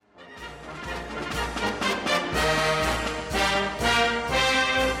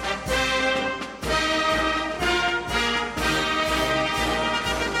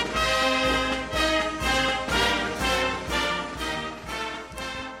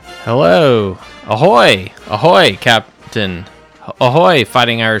Hello. Ahoy. Ahoy, Captain. Ahoy,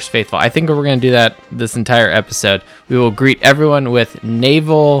 Fighting Irish Faithful. I think we're going to do that this entire episode. We will greet everyone with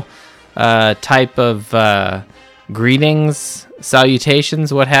naval type of greetings,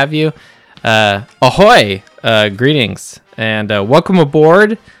 salutations, what have you. Ahoy, greetings, and welcome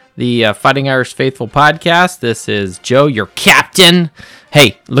aboard the Fighting Irish Faithful podcast. This is Joe, your captain.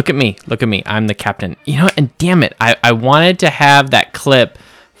 Hey, look at me. I'm the captain. You know what? And damn it, I wanted to have that clip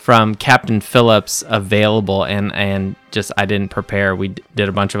from Captain Phillips available, and just I didn't prepare. We did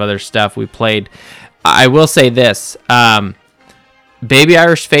a bunch of other stuff. We played. I will say this. Baby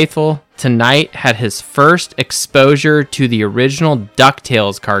Irish Faithful tonight had his first exposure to the original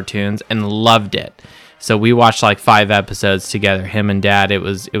DuckTales cartoons and loved it. So we watched like 5 episodes together, him and Dad. It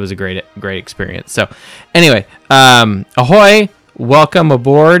was a great experience. So anyway, ahoy, welcome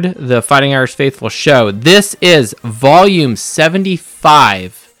aboard the Fighting Irish Faithful show. This is volume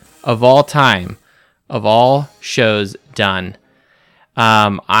 75 of all time, of all shows done.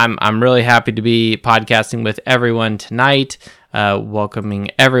 I'm really happy to be podcasting with everyone tonight,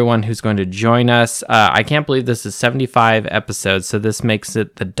 welcoming everyone who's going to join us. I can't believe this is 75 episodes, so this makes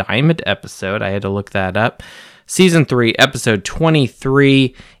it the Diamond episode. I had to look that up. Season 3, episode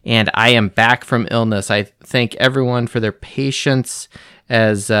 23, and I am back from illness. I thank everyone for their patience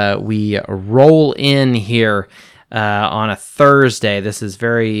as we roll in here on a Thursday. This is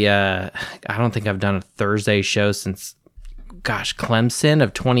very, I don't think I've done a Thursday show since, Clemson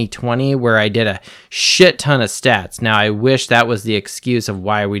of 2020, where I did a shit ton of stats. Now, I wish that was the excuse of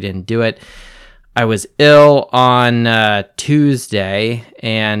why we didn't do it. I was ill on Tuesday,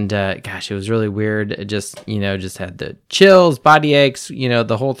 and it was really weird. It just had the chills, body aches,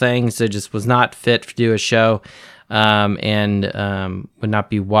 the whole thing. So just was not fit to do a show. And would not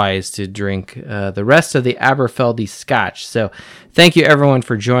be wise to drink the rest of the Aberfeldy Scotch. So thank you everyone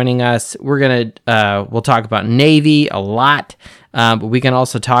for joining us. We'll talk about Navy a lot, but we can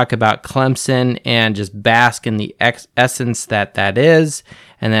also talk about Clemson and just bask in the essence that is.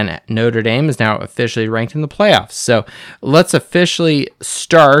 And then Notre Dame is now officially ranked in the playoffs. So let's officially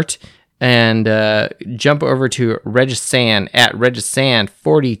start and jump over to Regisan at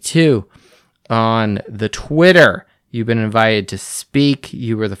Regisan42. On the Twitter. You've been invited to speak.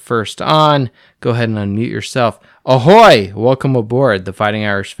 You were the first on. Go ahead and unmute yourself. Ahoy! Welcome aboard the Fighting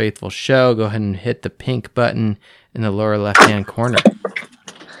Irish Faithful show. Go ahead and hit the pink button in the lower left-hand corner.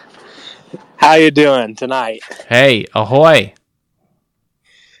 How you doing tonight? Hey, ahoy.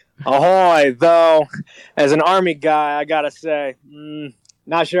 Ahoy, though, as an Army guy, I gotta say,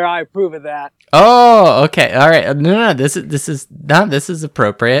 not sure I approve of that. Oh, okay. All right. No. This is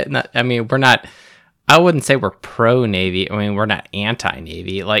appropriate. We're not. I wouldn't say we're pro Navy. I mean, we're not anti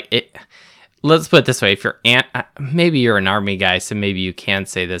Navy. Let's put it this way: if you're maybe you're an Army guy, so maybe you can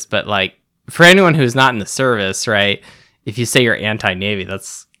say this. But like for anyone who's not in the service, right? If you say you're anti Navy,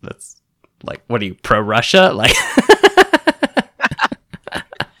 that's like, what are you, pro Russia? Like,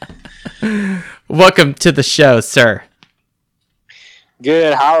 welcome to the show, sir.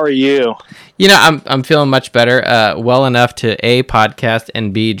 Good. How are you? I'm feeling much better. Well enough to A, podcast,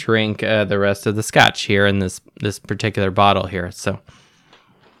 and B, drink the rest of the scotch here in this particular bottle here. So,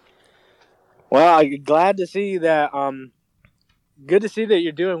 well, I'm glad to see that. Good to see that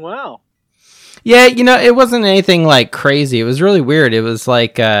you're doing well. Yeah, it wasn't anything like crazy. It was really weird. It was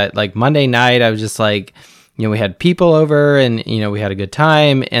like Monday night. I was just like, we had people over and, we had a good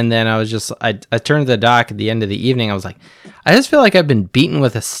time. And then I turned to the doc at the end of the evening. I was like, I just feel like I've been beaten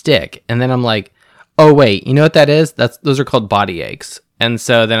with a stick. And then I'm like, oh, wait, you know what that is? Those are called body aches. And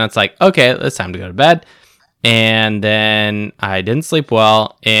so then it's like, okay, it's time to go to bed. And then I didn't sleep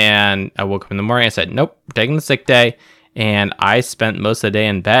well. And I woke up in the morning. I said, nope, taking the sick day. And I spent most of the day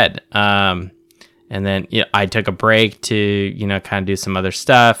in bed. And then I took a break to, kind of do some other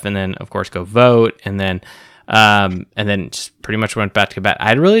stuff. And then, of course, go vote. And then just pretty much went back to bed.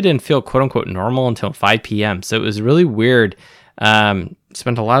 I really didn't feel quote unquote normal until 5 p.m. So it was really weird.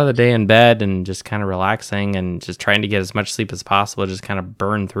 Spent a lot of the day in bed and just kind of relaxing and just trying to get as much sleep as possible, just kind of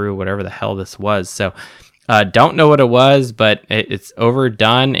burn through whatever the hell this was. So, don't know what it was, but it's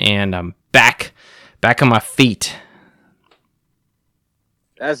overdone and I'm back on my feet.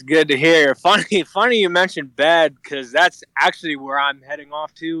 That's good to hear. Funny you mentioned bed, because that's actually where I'm heading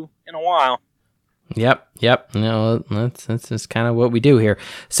off to in a while. Yep. That's just kind of what we do here.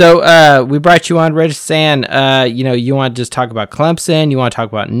 So we brought you on, Regisan. You want to just talk about Clemson. You want to talk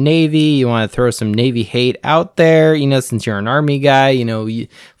about Navy. You want to throw some Navy hate out there. Since you're an Army guy,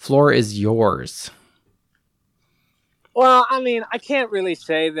 floor is yours. Well, I mean, I can't really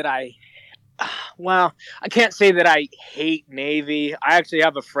say that I well, I can't say that I hate Navy. I actually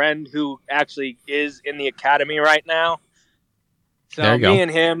have a friend who actually is in the academy right now. So There you go.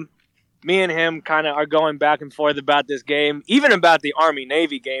 me and him kind of are going back and forth about this game, even about the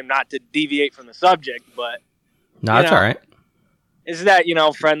Army-Navy game, not to deviate from the subject, but No, that's all right. Is that,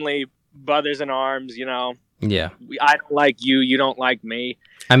 friendly brothers in arms, Yeah. I don't like you, you don't like me.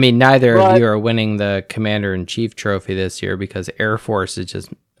 I mean, neither of you are winning the Commander-in-Chief trophy this year because Air Force is just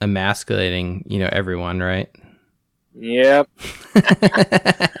emasculating, everyone, right? Yep.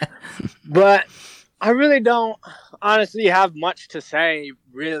 But I really don't honestly have much to say,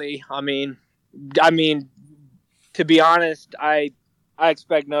 really. I mean, to be honest, I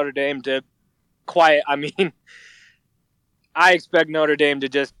expect Notre Dame to I expect Notre Dame to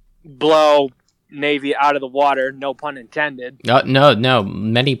just blow Navy out of the water, no pun intended. No,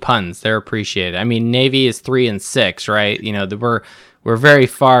 many puns. They're appreciated. I mean, Navy is 3-6, right? We're very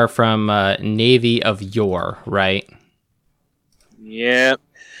far from Navy of yore, right? Yeah.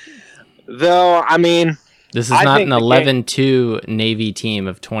 Though, I mean, this is not an 11-2 Navy team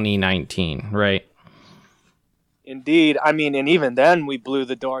of 2019, right? Indeed. I mean, and even then, we blew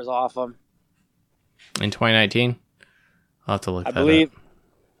the doors off them. In 2019? I'll have to look that up.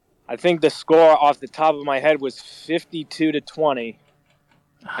 I think the score off the top of my head was 52-20.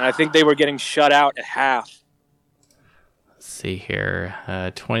 And I think they were getting shut out at half. Let's see here.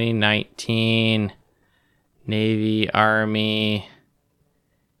 2019 Navy, Army.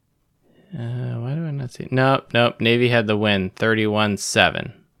 Why do I not see? Nope. Navy had the win,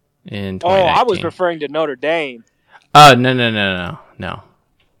 31-7 in 2019. Oh, I was referring to Notre Dame. Oh, no.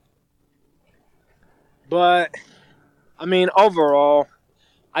 But, I mean, overall,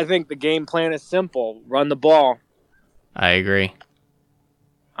 I think the game plan is simple. Run the ball. I agree.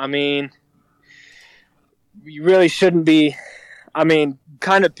 I mean, you really shouldn't be... I mean,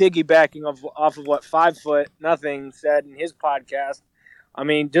 kind of piggybacking off of what 5 Foot Nothing said in his podcast. I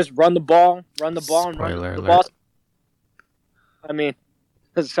mean, just run the ball, and run the ball. I mean,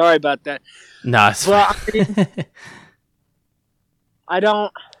 sorry about that. No, but I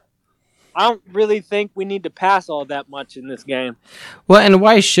don't really think we need to pass all that much in this game. Well, and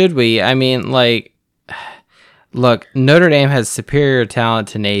why should we? I mean, look, Notre Dame has superior talent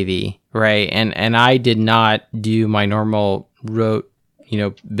to Navy, right? And I did not do my normal rote,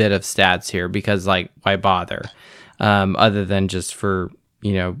 bit of stats here because, why bother? Other than just for,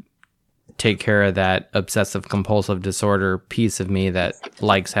 take care of that obsessive compulsive disorder piece of me that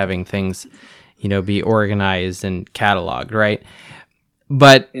likes having things, be organized and cataloged, right?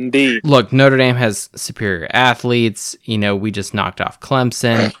 But indeed, look, Notre Dame has superior athletes. We just knocked off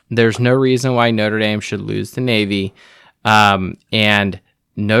Clemson. There's no reason why Notre Dame should lose to Navy. And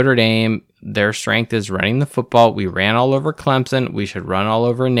Notre Dame, their strength is running the football. We ran all over Clemson. We should run all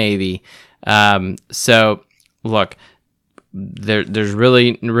over Navy. So look, there's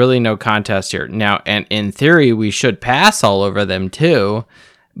really no contest here. Now, and in theory, we should pass all over them too.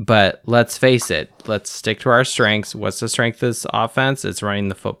 But let's face it, let's stick to our strengths. What's the strength of this offense? It's running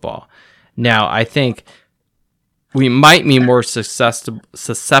the football. Now, I think we might be more susceptible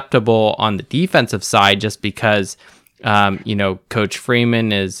on the defensive side just because, Coach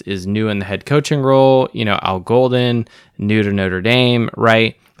Freeman is new in the head coaching role. Al Golden, new to Notre Dame,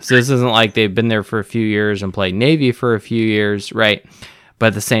 right? So this isn't like they've been there for a few years and played Navy for a few years, right? But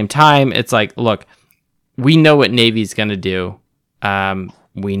at the same time, it's like, look, we know what Navy's going to do.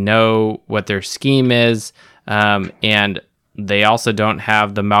 We know what their scheme is, and they also don't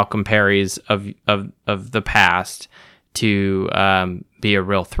have the Malcolm Perrys of the past to be a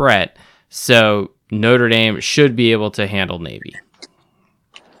real threat. So Notre Dame should be able to handle Navy.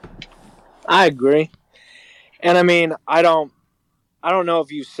 I agree, and I mean, I don't know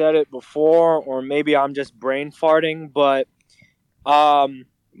if you said it before, or maybe I'm just brain farting, but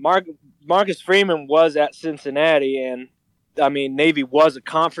Marcus Freeman was at Cincinnati, and I mean, Navy was a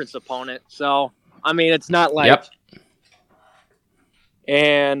conference opponent, so, I mean, it's not like... Yep.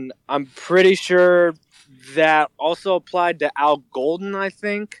 And I'm pretty sure that also applied to Al Golden, I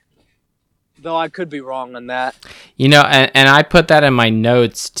think, though I could be wrong on that. And I put that in my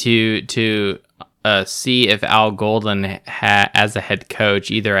notes to see if Al Golden, as a head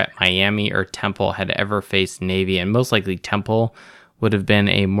coach, either at Miami or Temple, had ever faced Navy, and most likely Temple would have been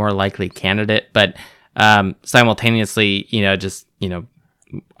a more likely candidate, but... simultaneously,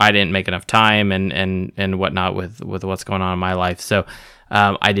 I didn't make enough time and whatnot with what's going on in my life. So,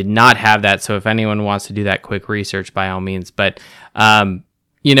 I did not have that. So if anyone wants to do that quick research, by all means, but, my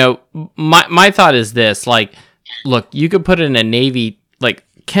thought is this, look, you could put in a Navy,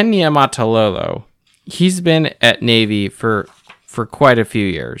 Ken Niumatalolo, he's been at Navy for quite a few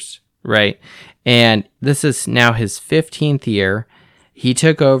years. right? And this is now his 15th year. He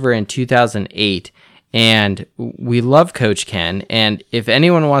took over in 2008, and we love Coach Ken. And if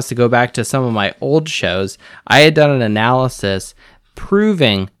anyone wants to go back to some of my old shows, I had done an analysis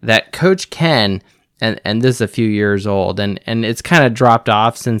proving that Coach Ken, and this is a few years old, and it's kind of dropped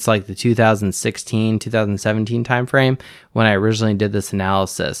off since like the 2016, 2017 timeframe when I originally did this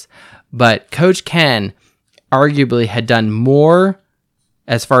analysis. But Coach Ken arguably had done more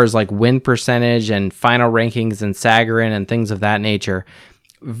as far as like win percentage and final rankings and Sagarin and things of that nature,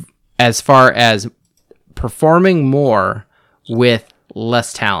 as far as performing more with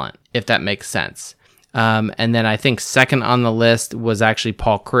less talent, if that makes sense. And then I think second on the list was actually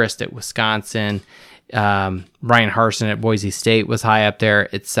Paul Chryst at Wisconsin. Brian Harsin at Boise State was high up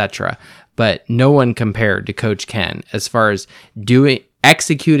there, etc. But no one compared to Coach Ken as far as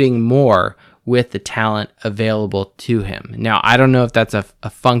executing more with the talent available to him. Now, I don't know if that's a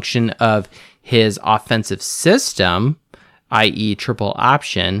function of his offensive system, i.e. triple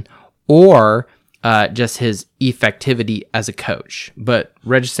option, or just his effectivity as a coach. But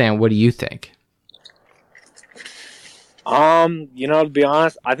Registan, what do you think? To be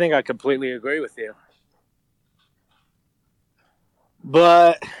honest, I think I completely agree with you.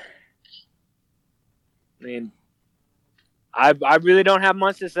 But I mean, I really don't have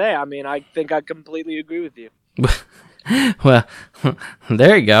much to say. I mean, I think I completely agree with you. Well,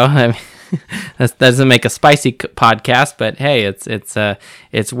 there you go. I mean, that doesn't make a spicy podcast, but hey,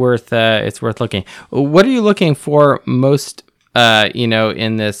 it's worth looking. What are you looking for most?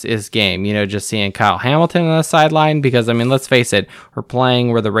 In this game, just seeing Kyle Hamilton on the sideline, because I mean, let's face it, we're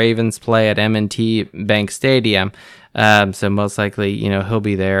playing where the Ravens play at M&T Bank Stadium. So most likely, he'll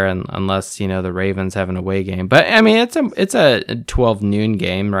be there unless, the Ravens have an away game. But I mean, it's a 12 noon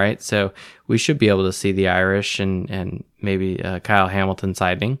game, right? So we should be able to see the Irish and maybe Kyle Hamilton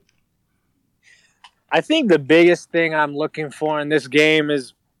sighting. I think the biggest thing I'm looking for in this game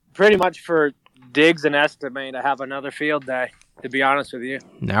is pretty much for Diggs and Estime to have another field day, to be honest with you.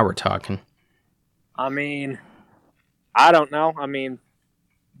 Now we're talking. I mean, I don't know. I mean,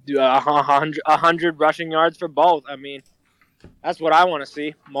 100 rushing yards for both. I mean, that's what I want to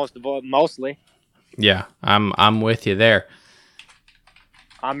see mostly. Yeah, I'm with you there.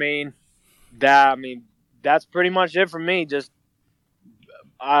 I mean, that's pretty much it for me. Just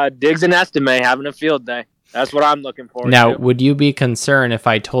Diggs and Estime having a field day. That's what I'm looking for. Now, would you be concerned if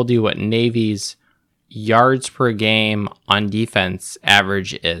I told you what Navy's yards per game on defense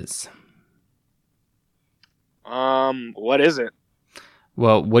average is? What is it?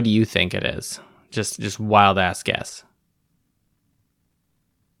 Well, what do you think it is? Just wild ass guess.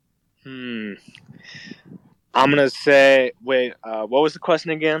 I'm gonna say. Wait. What was the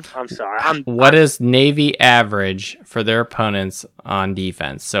question again? I'm sorry. What is Navy average for their opponents on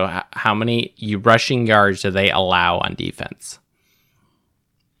defense? So, how many rushing yards do they allow on defense?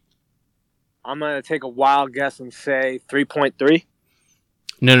 I'm gonna take a wild guess and say 3.3.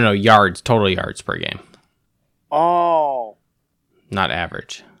 No, yards, total yards per game. Oh. Not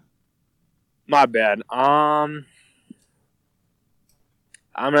average. My bad. I'm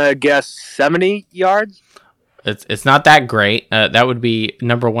gonna guess 70 yards. It's not that great. That would be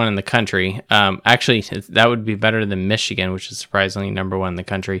number one in the country. Actually, that would be better than Michigan, which is surprisingly number one in the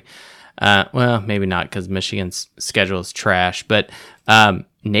country. Well, maybe not, because Michigan's schedule is trash. But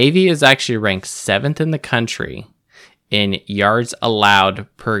Navy is actually ranked 7th in the country in yards allowed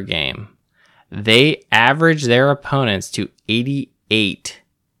per game. They average their opponents to 88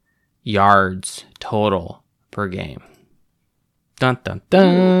 yards total per game. Dun, dun,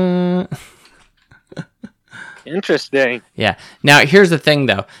 dun. Interesting. Yeah. Now, here's the thing,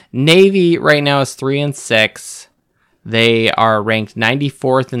 though. Navy right now is 3-6. They are ranked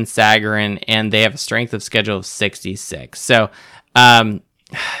 94th in Sagarin, and they have a strength of schedule of 66. So,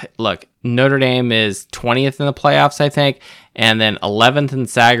 look, Notre Dame is 20th in the playoffs, I think, and then 11th in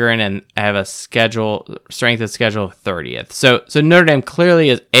Sagarin, and have a strength of schedule of 30th. So Notre Dame clearly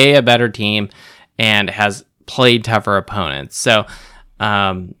is a better team and has played tougher opponents. So,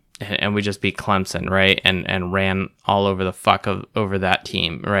 and we just beat Clemson, right? And ran all over the fuck over that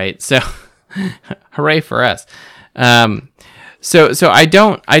team, right? So, hooray for us. So I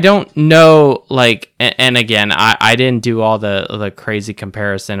don't know, like, and again, I didn't do all the crazy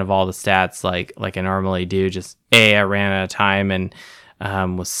comparison of all the stats like I normally do. Just I ran out of time and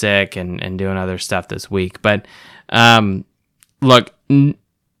was sick and doing other stuff this week. But look,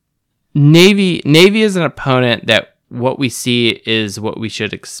 Navy is an opponent that what we see is what we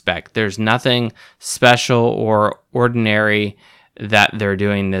should expect. There's nothing special or ordinary that they're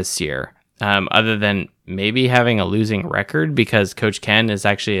doing this year, other than maybe having a losing record because Coach Ken is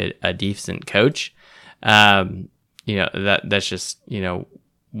actually a decent coach. That's just,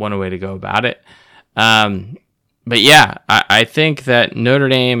 one way to go about it. But yeah, I think that Notre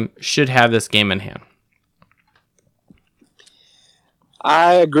Dame should have this game in hand.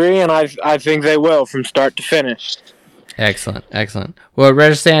 I agree, and I think they will from start to finish. Excellent. Well,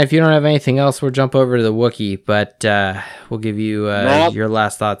 Registan, if you don't have anything else, we'll jump over to the Wookiee, but we'll give you your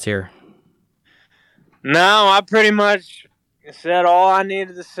last thoughts here. No, I pretty much said all I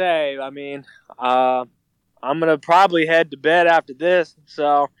needed to say. I mean, I'm going to probably head to bed after this,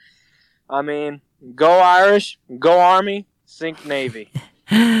 so, I mean, go Irish, go Army, sink Navy.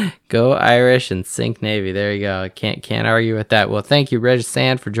 Go Irish and sink Navy. There you go. I can't argue with that. Well, thank you,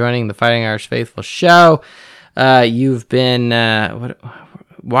 Registan, for joining the Fighting Irish Faithful show. You've been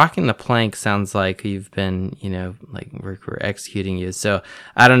walking the plank. Sounds like you've been, like we're executing you. So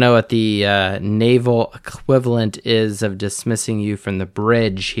I don't know what the naval equivalent is of dismissing you from the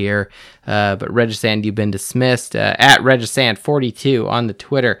bridge here. But Registan, you've been dismissed. At Registan42 on the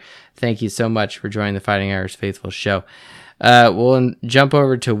Twitter. Thank you so much for joining the Fighting Irish Faithful show. We'll jump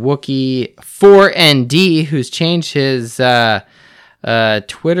over to Wookiee 4ND, who's changed his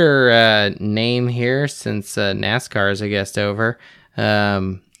Twitter name here since NASCAR is, I guess, over.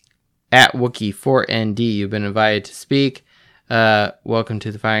 At Wookiee 4ND, you've been invited to speak. Welcome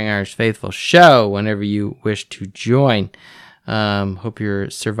to the Fighting Irish Faithful show whenever you wish to join. Hope you're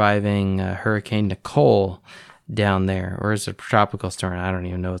surviving Hurricane Nicole down there. Or is it a tropical storm? I don't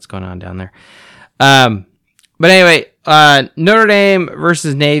even know what's going on down there. But anyway, Notre Dame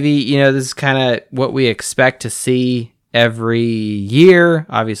versus Navy, this is kind of what we expect to see every year.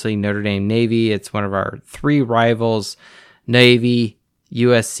 Obviously, Notre Dame Navy, it's one of our three rivals, Navy,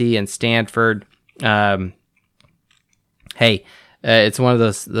 USC, and Stanford. It's one of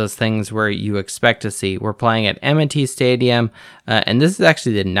those things where you expect to see. We're playing at M&T Stadium, and this is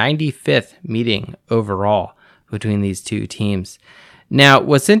actually the 95th meeting overall between these two teams. Now,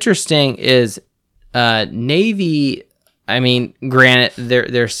 what's interesting is Navy, I mean, granted,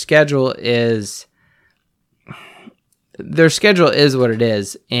 their schedule is what it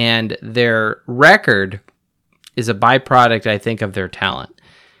is, and their record is a byproduct, I think, of their talent.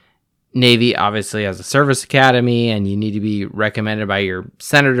 Navy obviously has a service academy, and you need to be recommended by your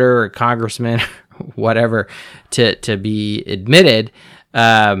senator or congressman, whatever, to be admitted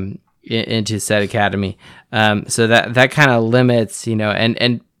into said academy. So that kind of limits,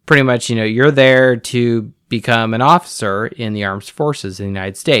 and pretty much, you're there to become an officer in the armed forces in the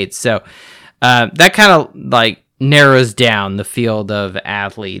United States. So that kind of like narrows down the field of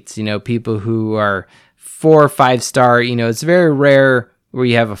athletes, people who are 4 or 5 star, it's very rare where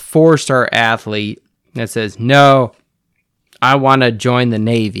you have a 4-star athlete that says, no, I want to join the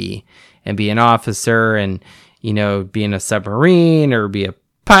Navy and be an officer and, be in a submarine or be a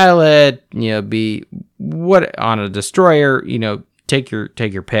pilot, be on a destroyer, take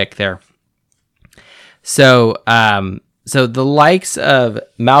your pick there. So the likes of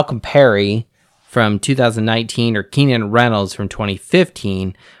Malcolm Perry from 2019 or Keenan Reynolds from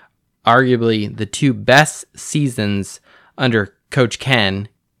 2015, arguably the two best seasons under Coach Ken,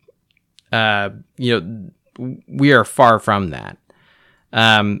 we are far from that.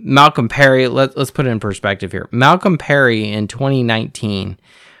 Malcolm Perry, let's put it in perspective here. Malcolm Perry in 2019,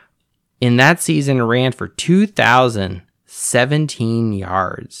 in that season, ran for 2,017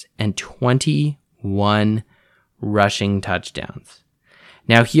 yards and 21 rushing touchdowns.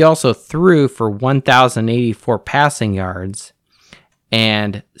 Now, he also threw for 1,084 passing yards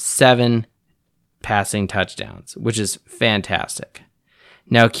and 7 passing touchdowns, which is fantastic.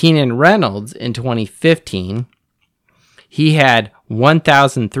 Now, Keenan Reynolds in 2015, he had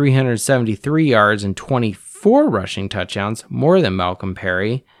 1,373 yards and 24 rushing touchdowns, more than Malcolm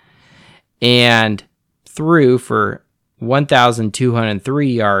Perry, and threw for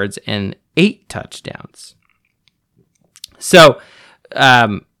 1,203 yards and 8 touchdowns. So,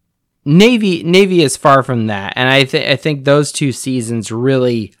 Navy is far from that, and I think those two seasons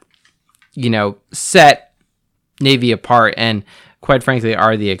really, set Navy apart, and quite frankly,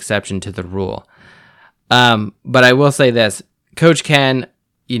 are the exception to the rule. But I will say this: Coach Ken,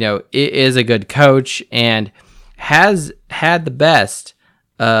 is a good coach and has had the best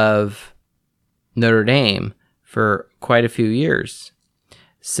of Notre Dame for quite a few years.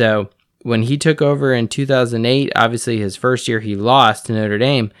 So when he took over in 2008, obviously his first year he lost to Notre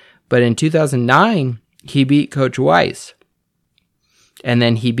Dame, but in 2009 he beat Coach Weiss, and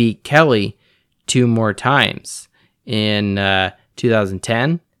then he beat Kelly 2 more times in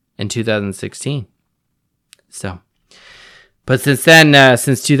 2010 and 2016. So, But since then,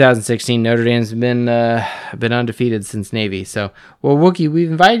 since 2016, Notre Dame's been undefeated since Navy. So, well, Wookie,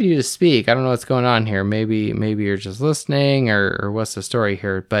 we've invited you to speak. I don't know what's going on here. Maybe you're just listening, or what's the story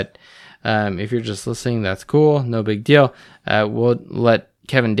here. But if you're just listening, that's cool. No big deal. We'll let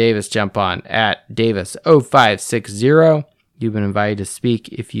Kevin Davis jump on at Davis0560. You've been invited to speak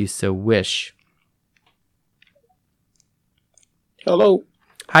if you so wish. Hello.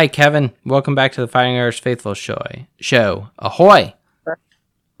 Hi, Kevin. Welcome back to the Fighting Irish Faithful show. Ahoy!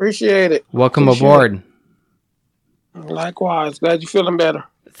 Appreciate it. Welcome aboard. Likewise. Glad you're feeling better.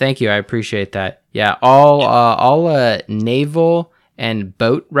 Thank you. I appreciate that. Yeah, all naval and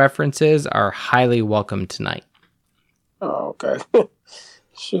boat references are highly welcome tonight. Oh, okay.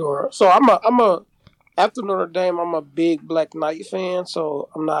 Sure. So after Notre Dame, I'm a big Black Knight fan, so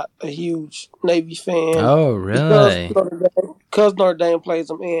I'm not a huge Navy fan. Oh, really? Because Notre Dame plays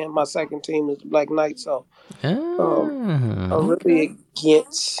them in, my second team is the Black Knights, so I'm really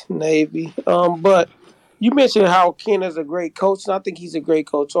against Navy. But you mentioned how Ken is a great coach, and I think he's a great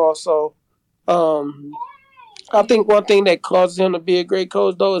coach also. I think one thing that causes him to be a great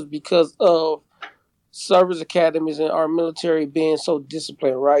coach, though, is because of service academies and our military being so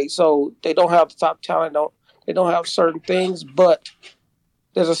disciplined, right? So they don't have the top talent, they don't have certain things, but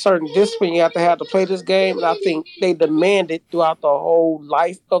there's a certain discipline you have to play this game, and I think they demand it throughout the whole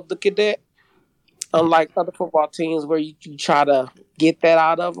life of the cadet, unlike other football teams where you try to get that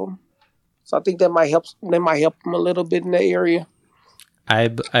out of them. So I think that might help them a little bit in that area.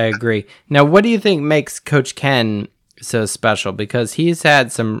 I agree. Now, what do you think makes Coach Ken so special? Because he's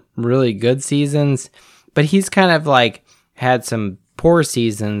had some really good seasons, but he's kind of like had some poor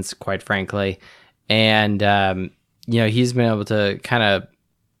seasons, quite frankly. And, he's been able to kind of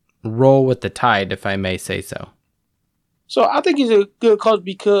roll with the tide, if I may say so. So I think he's a good coach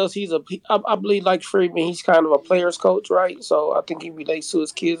because I believe, like Freeman, he's kind of a player's coach, right? So I think he relates to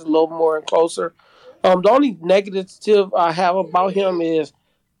his kids a little more and closer. The only negative I have about him is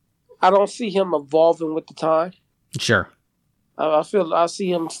I don't see him evolving with the time. Sure. I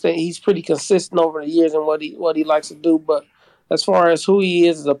see him stay. He's pretty consistent over the years in what he likes to do. But as far as who he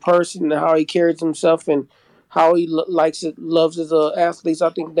is as a person and how he carries himself and how he loves his athletes, I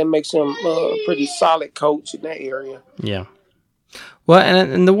think that makes him a pretty solid coach in that area. Yeah. Well,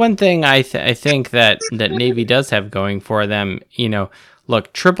 and the one thing I think that Navy does have going for them,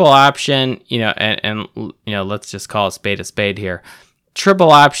 look, triple option, and let's just call a spade here.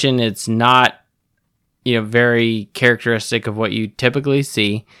 Triple option, it's not, very characteristic of what you typically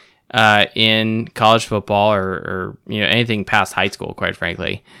see in college football or anything past high school, quite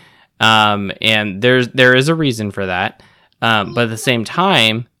frankly. And there is a reason for that. But at the same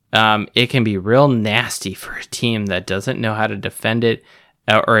time, it can be real nasty for a team that doesn't know how to defend it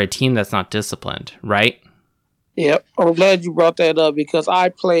or a team that's not disciplined, right? Yep. I'm glad you brought that up because I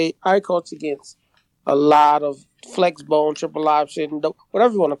coach against a lot of flex bone, triple option,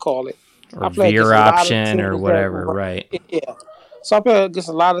 whatever you want to call it. Or veer option or whatever, right? Yeah. So I play against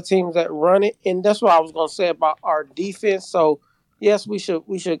a lot of teams that run it, and that's what I was going to say about our defense. So, yes, we should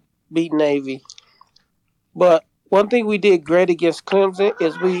beat Navy. But one thing we did great against Clemson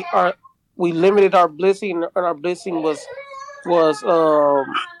is we limited our blitzing, and our blitzing was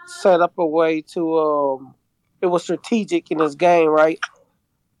set up a way to it was strategic in this game, right?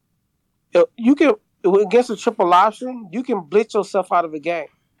 You can against a triple option, you can blitz yourself out of a game.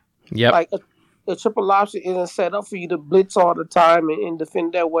 Yep. Like a triple option isn't set up for you to blitz all the time and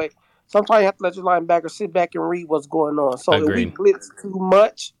defend that way. Sometimes you have to let your linebacker sit back and read what's going on. So Agreed. If we blitz too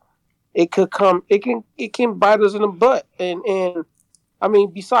much, it can bite us in the butt. And I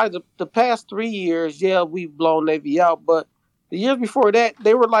mean, besides the past 3 years, yeah, we've blown Navy out, but the years before that,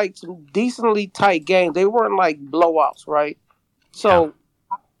 they were like some decently tight games. They weren't like blowouts, right? So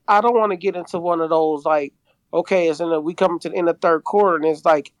I don't want to get into one of those like, okay, we come to the end of the third quarter and it's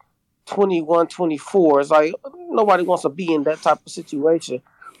like 21-24. It's like nobody wants to be in that type of situation.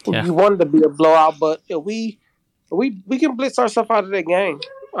 Yeah. We want it to be a blowout, but if we can blitz ourselves out of that game.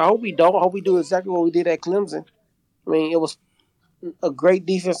 I hope we don't. I hope we do exactly what we did at Clemson. I mean, it was a great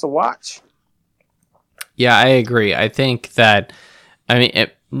defense to watch. Yeah, I agree. I think that,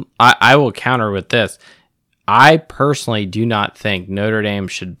 I will counter with this. I personally do not think Notre Dame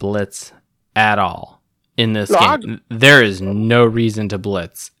should blitz at all in this game. There is no reason to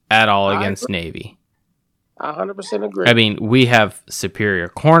blitz at all against Navy. I 100% agree. I mean, we have superior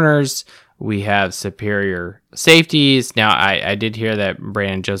corners. We have superior safeties. Now, I did hear that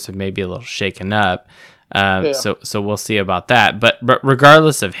Brandon Joseph may be a little shaken up. So we'll see about that. But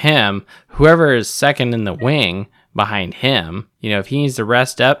regardless of him, whoever is second in the wing behind him, if he needs to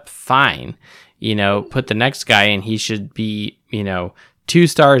rest up, fine. put the next guy in, he should be, 2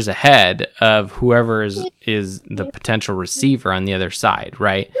 stars ahead of whoever is the potential receiver on the other side,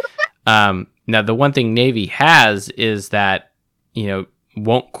 right? Now, the one thing Navy has is that,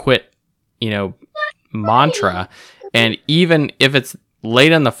 won't quit, mantra. And even if it's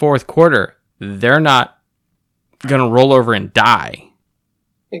late in the fourth quarter, they're not going to roll over and die.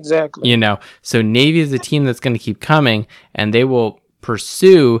 Exactly. So Navy is a team that's going to keep coming, and they will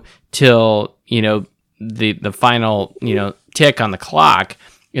pursue till, the final, tick on the clock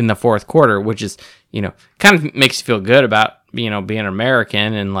in the fourth quarter, which is, kind of makes you feel good about, being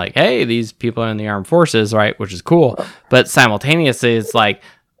American and like, hey, these people are in the armed forces, right? Which is cool. But simultaneously, it's like,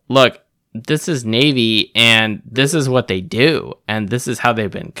 look, this is Navy and this is what they do. And this is how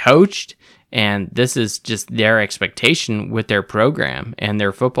they've been coached. And this is just their expectation with their program and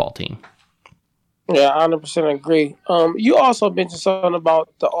their football team. Yeah, 100% agree. You also mentioned something about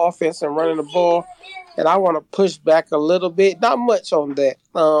the offense and running the ball. And I want to push back a little bit. Not much on that.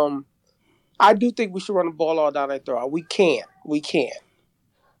 I do think we should run the ball all down their throat. We can.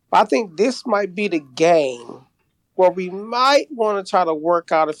 But I think this might be the game where we might want to try to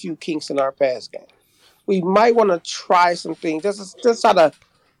work out a few kinks in our pass game. We might want to try some things. Just try to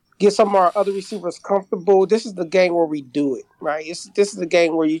get some of our other receivers comfortable. This is the game where we do it, right? This is the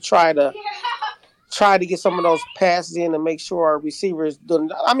game where you try to get some of those passes in and make sure our receivers do.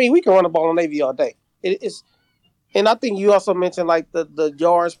 I mean, we can run the ball on Navy all day. And I think you also mentioned like the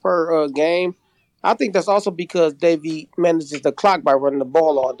yards per game. I think that's also because Navy manages the clock by running the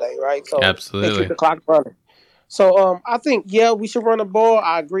ball all day, right? So absolutely, they keep the clock running. So I think, we should run the ball.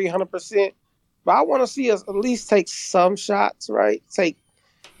 I agree 100%. But I want to see us at least take some shots, right?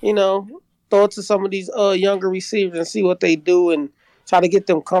 Throw it to some of these younger receivers and see what they do and try to get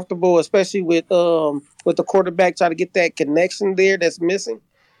them comfortable, especially with the quarterback, try to get that connection there that's missing.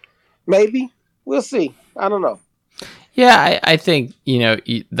 Maybe. We'll see. I don't know. Yeah, I think,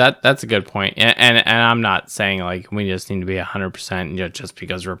 that's a good point. And I'm not saying like we just need to be 100% just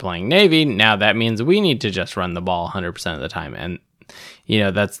because we're playing Navy. Now that means we need to just run the ball 100% of the time. And,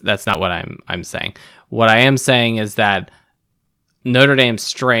 that's not what I'm saying. What I am saying is that Notre Dame's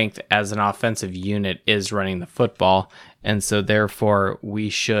strength as an offensive unit is running the football. And so therefore we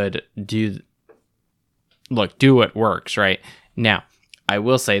should do what works, right? Now, I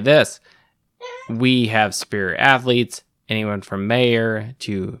will say this. We have superior athletes, anyone from Mayer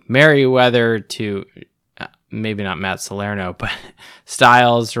to Merriweather to maybe not Matt Salerno, but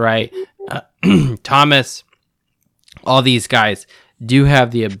Styles, right? Thomas, all these guys do have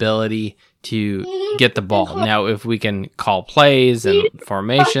the ability to get the ball. Now, if we can call plays and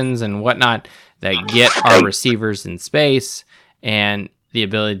formations and whatnot that get our receivers in space and the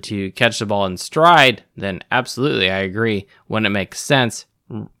ability to catch the ball in stride, then absolutely, I agree. When it makes sense,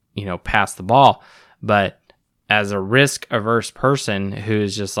 pass the ball. But as a risk-averse person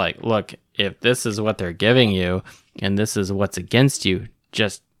who's just like, look, if this is what they're giving you and this is what's against you,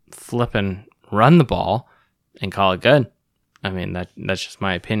 just flip and run the ball and call it good. I mean, that's just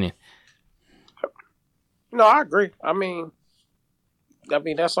my opinion. No, I agree. I mean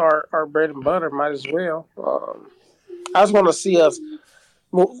that's our bread and butter. Might as well. I just want to see us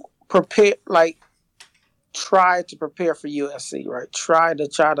prepare, like try to prepare for USC, right? Try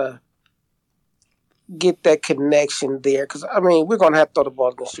to get that connection there, because we're gonna have to throw the ball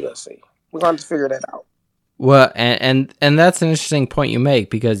against USC. We're going to figure that out. Well, and that's an interesting point you make,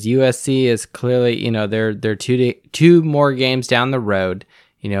 because USC is clearly, they're 2 more games down the road,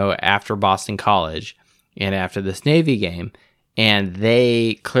 after Boston College and after this Navy game, and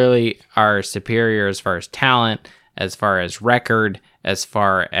they clearly are superior as far as talent, as far as record, as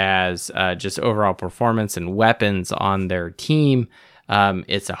far as just overall performance and weapons on their team.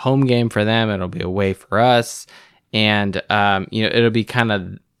 It's a home game for them. It'll be away for us. And, it'll be kind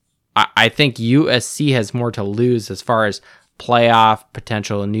of, I think USC has more to lose as far as playoff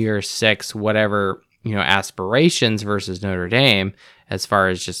potential, New Year's Six, whatever, aspirations versus Notre Dame, as far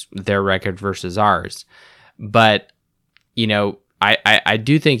as just their record versus ours. But, I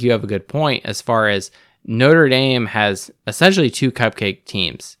do think you have a good point as far as Notre Dame has essentially 2 cupcake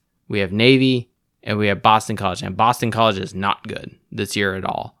teams. We have Navy and we have Boston College, and Boston College is not good this year at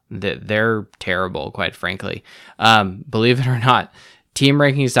all. They're terrible, quite frankly. Believe it or not,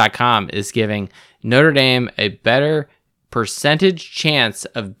 TeamRankings.com is giving Notre Dame a better percentage chance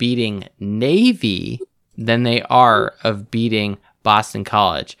of beating Navy than they are of beating Boston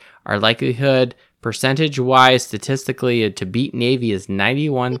College. Our likelihood, percentage-wise, statistically, to beat Navy is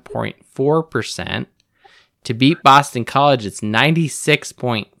 91.4%. To beat Boston College, it's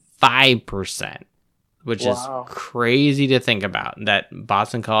 96.5%. which is crazy to think about, that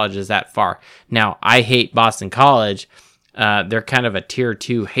Boston College is that far. Now, I hate Boston College. They're kind of a tier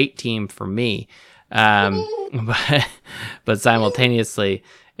 2 hate team for me. But simultaneously,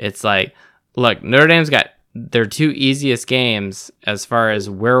 it's like, look, Notre Dame's got their 2 easiest games as far as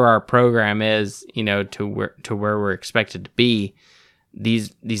where our program is, to where we're expected to be.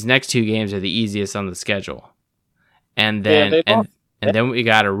 These next 2 games are the easiest on the schedule. And then and then we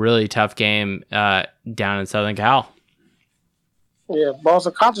got a really tough game down in Southern Cal. Yeah,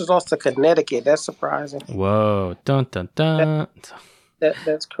 Boston College lost to Connecticut. That's surprising. Whoa. Dun, dun, dun.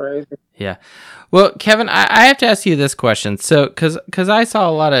 That's crazy. Yeah. Well, Kevin, I have to ask you this question. So, because I saw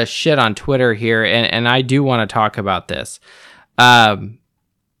a lot of shit on Twitter here, and I do want to talk about this. And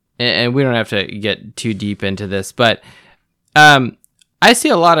we don't have to get too deep into this, but I see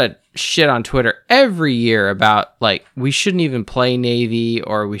a lot of shit on Twitter every year about, like, we shouldn't even play Navy,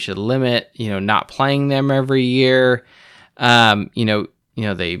 or we should limit, not playing them every year. They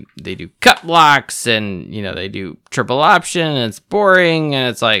do cut blocks, and they do triple option, and it's boring, and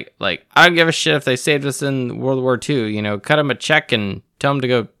it's like I don't give a shit if they saved us in World War II. Cut them a check and tell them to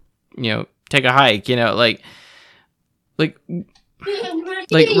go, take a hike. Like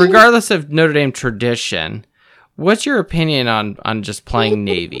regardless of Notre Dame tradition, what's your opinion on just playing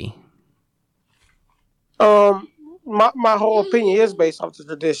Navy? My whole opinion is based off the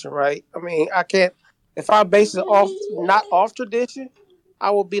tradition, right? I mean, I can't. If I base it not off tradition,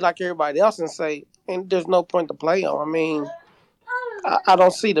 I will be like everybody else and say, and there's no point to play on. I mean, I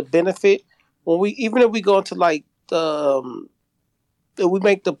don't see the benefit even if we go into like if we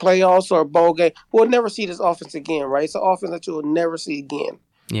make the playoffs or a bowl game, we'll never see this offense again, right? It's an offense that you will never see again.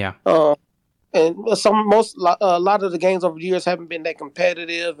 Yeah. And a lot of the games over the years haven't been that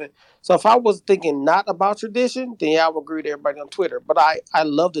competitive, and so if I was thinking not about tradition, then yeah, I would agree with everybody on Twitter. But I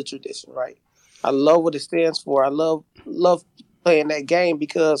love the tradition, right? I love what it stands for. I love playing that game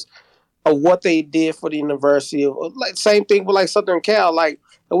because of what they did for the university. Like same thing with like Southern Cal. Like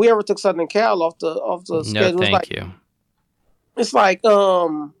if we ever took Southern Cal off the schedule, thank you. It's like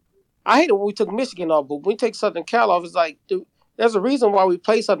I hate it when we took Michigan off, but when we take Southern Cal off, it's like there's a reason why we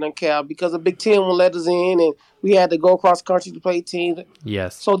play Southern Cal, because the Big Ten won't let us in, and we had to go across country to play teams.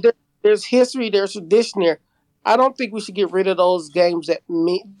 Yes. So there's history, there's tradition there. I don't think we should get rid of those games that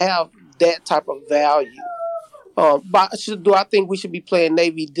have that type of value. But do I think we should be playing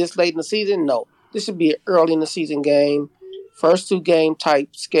Navy this late in the season? No. This should be an early in the season game, first 2 game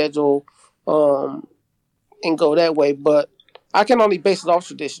type schedule, and go that way. But I can only base it off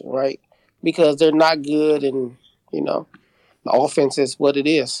tradition, right? Because they're not good, and the offense is what it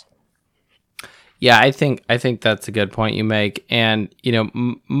is. Yeah, I think that's a good point you make. And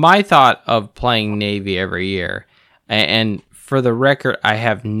my thought of playing Navy every year, and for the record, I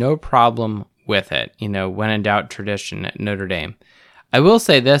have no problem with it. When in doubt, tradition at Notre Dame. I will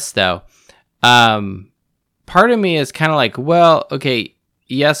say this though, part of me is kind of like, well, okay,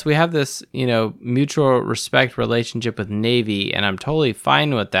 yes, we have this mutual respect relationship with Navy, and I'm totally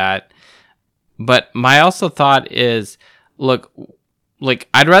fine with that. But my also thought is, look, like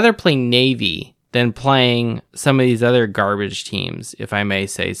I'd rather play Navy than playing some of these other garbage teams, if I may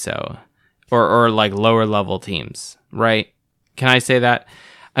say so, or like lower level teams, right? Can I say that?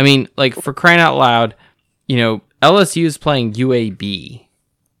 I mean, like, for crying out loud, LSU is playing UAB,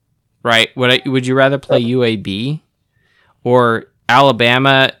 right? Would you rather play UAB or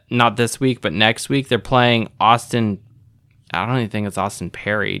Alabama? Not this week, but next week they're playing Austin. I don't even think it's Austin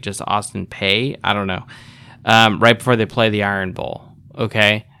Perry, just Austin Pay. I don't know. Right before they play the Iron Bowl.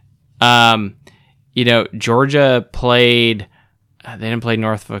 Okay. Georgia played. They didn't play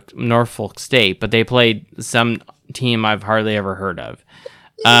Norfolk State, but they played some team I've hardly ever heard of.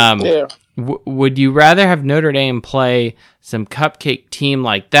 Yeah. Would you rather have Notre Dame play some cupcake team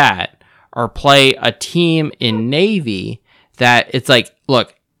like that, or play a team in Navy that it's like,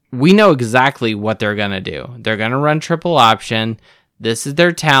 look, we know exactly what they're going to do. They're going to run triple option. This is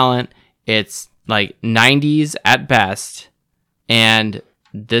their talent. It's like 90s at best. And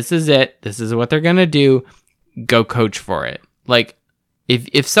this is it. This is what they're going to do. Go coach for it. Like,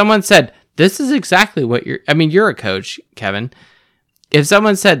 if someone said, this is exactly what you're a coach, Kevin. If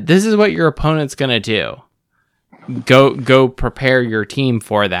someone said, this is what your opponent's going to do, go prepare your team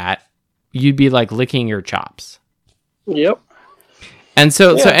for that, you'd be like licking your chops. Yep. And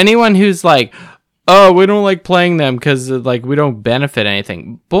so anyone who's like, oh, we don't like playing them because like we don't benefit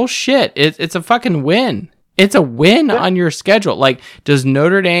anything. Bullshit. It's a fucking win. It's a win on your schedule. Like, does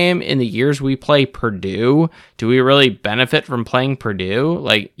Notre Dame, in the years we play Purdue, do we really benefit from playing Purdue?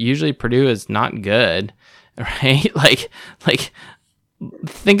 Like, usually Purdue is not good, right? Like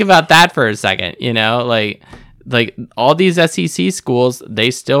think about that for a second, like all these SEC schools,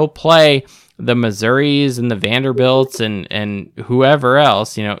 they still play the Missouris and the Vanderbilts and whoever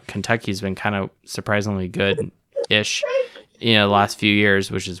else. Kentucky's been kind of surprisingly good-ish, the last few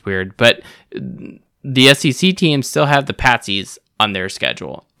years, which is weird. But the SEC teams still have the Patsies on their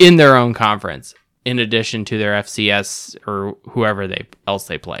schedule in their own conference, in addition to their FCS or whoever else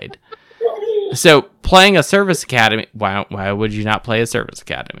they played. So playing a service academy, why would you not play a service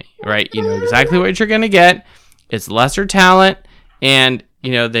academy, right? You know exactly what you're going to get. It's lesser talent, and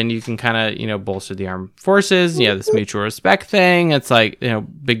then you can kind of bolster the armed forces. This mutual respect thing. It's like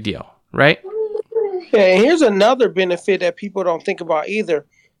big deal, right? Yeah, and here's another benefit that people don't think about either.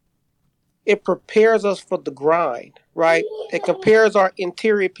 It prepares us for the grind, right? It prepares our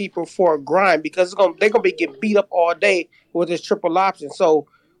interior people for a grind because they're gonna be getting beat up all day with this triple option. So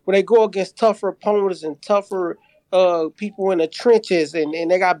when they go against tougher opponents and tougher people in the trenches,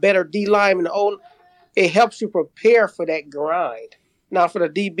 and they got better D linemen, it helps you prepare for that grind. Now for the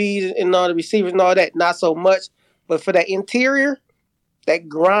DBs and all the receivers and all that, not so much. But for that interior, that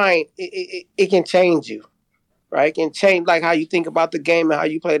grind, it can change you, right? It can change like how you think about the game and how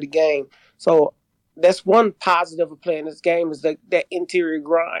you play the game. So that's one positive of playing this game is that interior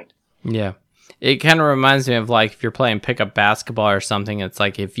grind. Yeah. It kind of reminds me of like if you're playing pickup basketball or something, it's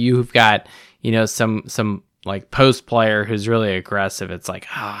like if you've got, some like post player who's really aggressive, it's like,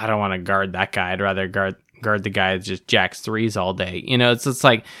 I don't want to guard that guy. I'd rather guard the guy that just jacks threes all day. It's just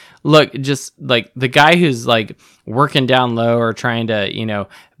like, look, just like the guy who's like working down low or trying to,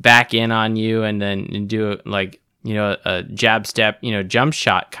 back in on you and then do like, a jab step, jump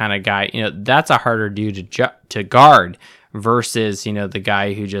shot kind of guy, that's a harder dude to guard versus, the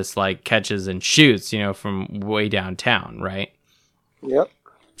guy who just like catches and shoots, from way downtown. Right. Yep.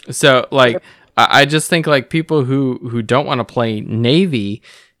 So like, I just think like people who don't want to play Navy,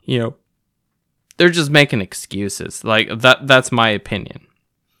 they're just making excuses. Like that's my opinion.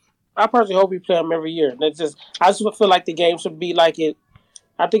 I personally hope we play them every year. I just feel like the game should be like it.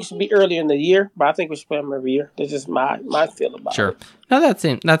 I think it should be earlier in the year, but I think we should play them every year. That's just my feel about it. Sure. No,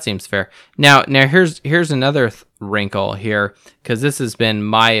 that seems fair. Now here's another wrinkle here, because this has been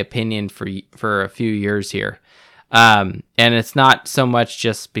my opinion for a few years here. And it's not so much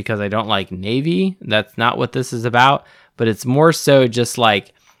just because I don't like Navy. That's not what this is about. But it's more so just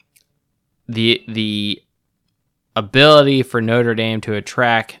like the ability for Notre Dame to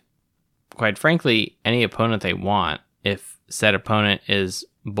attract, quite frankly, any opponent they want. If said opponent is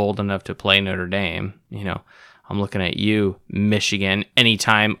bold enough to play Notre Dame, I'm looking at you, Michigan,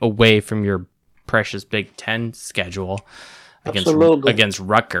 anytime away from your precious Big Ten schedule against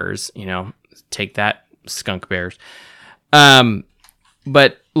Rutgers, take that, skunk bears.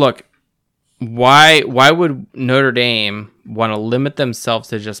 But look, why would Notre Dame want to limit themselves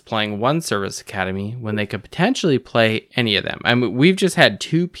to just playing one service academy when they could potentially play any of them? I mean, we've just had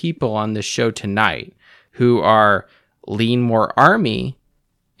two people on this show tonight who lean more Army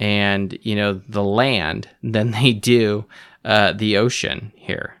and the land than they do the ocean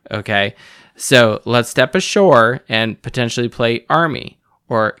here. Okay, so let's step ashore and potentially play Army.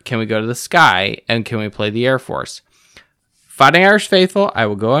 Or can we go to the sky and can we play the Air Force? Fighting Irish Faithful, I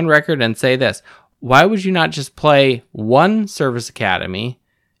will go on record and say this. Why would you not just play one service academy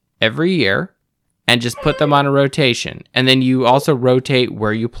every year and just put them on a rotation? And then you also rotate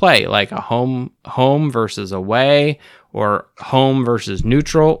where you play, like a home versus away or home versus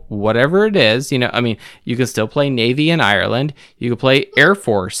neutral, whatever it is. You can still play Navy in Ireland. You could play Air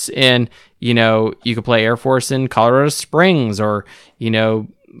Force in, you could play Air Force in Colorado Springs or,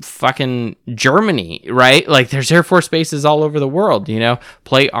 fucking Germany, right? Like there's Air Force bases all over the world,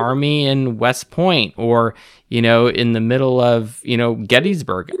 play Army in West Point or, in the middle of,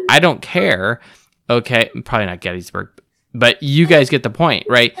 Gettysburg. I don't care. Okay. Probably not Gettysburg, but you guys get the point,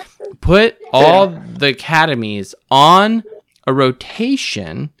 right? Put all the academies on a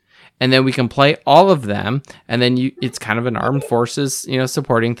rotation and then we can play all of them. And then it's kind of an armed forces,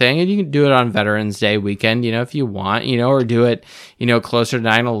 supporting thing. And you can do it on Veterans Day weekend, if you want, or do it, closer to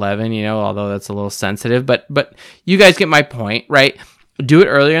 9/11, although that's a little sensitive, but you guys get my point, right? Do it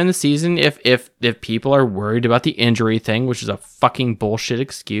earlier in the season if people are worried about the injury thing, which is a fucking bullshit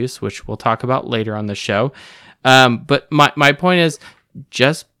excuse, which we'll talk about later on the show. But my point is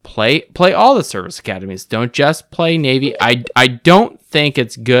just play all the service academies. Don't just play Navy. I don't think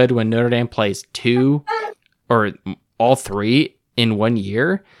it's good when Notre Dame plays two or all three in 1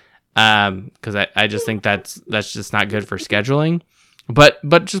 year. Because I just think that's just not good for scheduling. But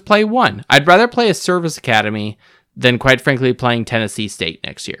just play one. I'd rather play a service academy than, quite frankly, playing Tennessee State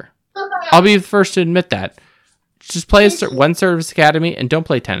next year. I'll be the first to admit that. just play one service academy and don't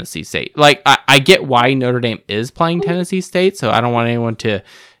play Tennessee State. Like, I get why Notre Dame is playing Tennessee State, so I don't want anyone to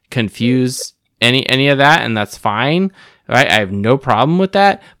confuse any of that, and that's fine. Right? I have no problem with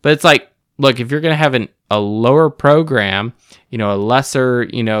that. But it's like, look, if you're going to have a lower program, a lesser,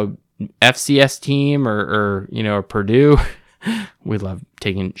 FCS team or Purdue, we love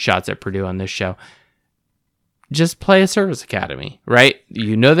taking shots at Purdue on this show. Just play a service academy, right?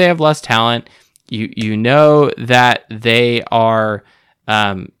 They have less talent. You know that they are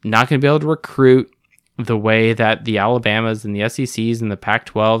not going to be able to recruit the way that the Alabamas and the SECs and the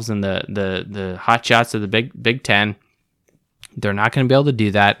Pac-12s and the hot shots of the Big Ten, they're not going to be able to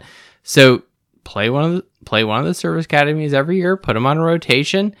do that. So play one of the service academies every year, put them on a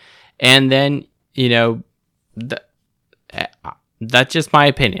rotation, and then that's just my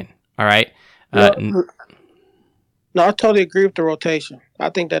opinion. All right. No, I totally agree with the rotation. I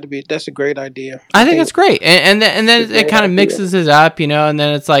think that's a great idea. I think it's great, and then it kind of mixes it up, and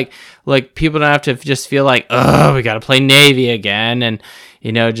then it's like people don't have to just feel like, oh, we got to play Navy again, and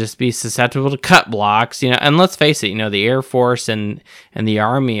just be susceptible to cut blocks, And let's face it, the Air Force and the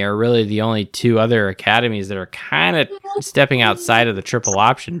Army are really the only two other academies that are kind of stepping outside of the triple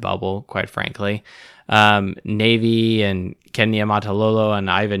option bubble, quite frankly. Navy and Kenya Matalolo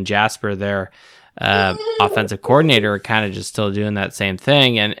and Ivan Jasper, their offensive coordinator, are kind of just still doing that same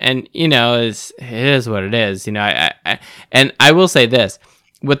thing, and it is what it is. I will say this,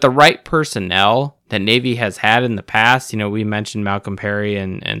 with the right personnel that Navy has had in the past, we mentioned Malcolm Perry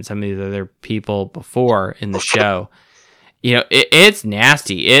and some of these other people before in the show. It's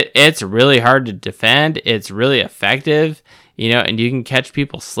nasty. It's really hard to defend. It's really effective. And you can catch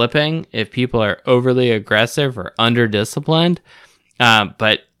people slipping if people are overly aggressive or under-disciplined.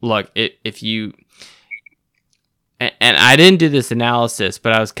 But look, if you... And I didn't do this analysis,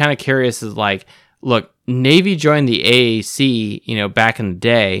 but I was kind of curious, is like, look, Navy joined the AAC, back in the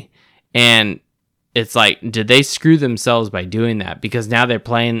day, and it's like, did they screw themselves by doing that? Because now they're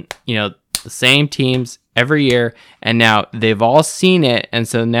playing, the same teams every year, and now they've all seen it, and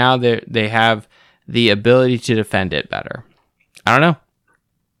so now they have the ability to defend it better. I don't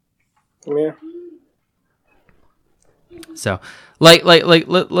know. Yeah. So,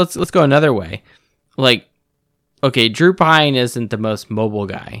 let's go another way. Okay, Drew Pine isn't the most mobile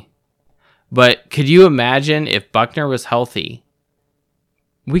guy, but could you imagine if Buckner was healthy?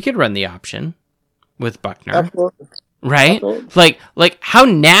 We could run the option with Buckner. Absolutely. Right? Absolutely. Like how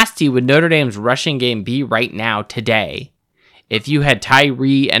nasty would Notre Dame's rushing game be right now today if you had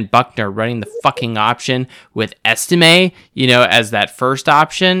Tyree and Buckner running the fucking option with Estime, as that first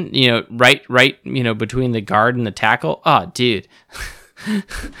option, right, between the guard and the tackle? Oh, dude.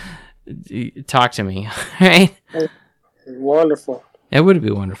 Talk to me, right? Wonderful. It would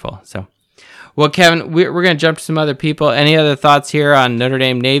be wonderful. So, well, Kevin, we're going to jump to some other people. Any other thoughts here on Notre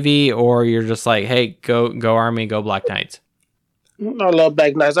Dame Navy, or you're just like, hey, go Army, go Black Knights? I love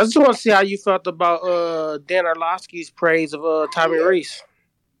Black Knights. I just want to see how you felt about Dan Orlovsky's praise of Tommy Rees.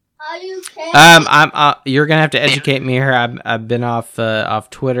 You're gonna have to educate me here. I've been off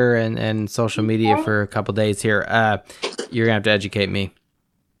Twitter and social media for a couple days here. You're gonna have to educate me.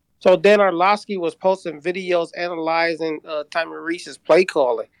 So Dan Orlovsky was posting videos analyzing Tommy Rees's play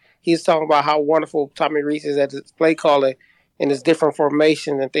calling. He's talking about how wonderful Tommy Rees is at his play calling and his different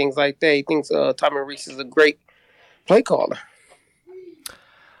formations and things like that. He thinks Tommy Rees is a great play caller.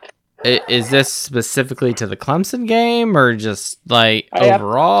 Is this specifically to the Clemson game, or just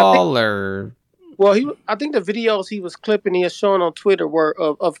overall, or? Well, I think the videos he was clipping, he was showing on Twitter were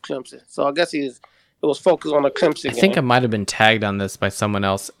of Clemson. So I guess it was focused on the Clemson game. I think I might have been tagged on this by someone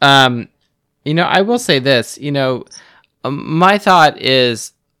else. I will say this. My thought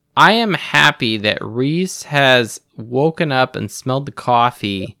is, I am happy that Rees has woken up and smelled the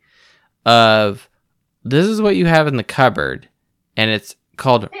coffee of, this is what you have in the cupboard, and it's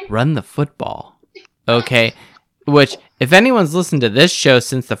called Run the Football. Okay? Which, if anyone's listened to this show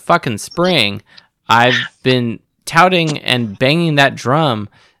since the fucking spring, I've been touting and banging that drum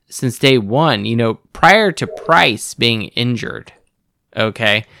since day one, prior to Price being injured.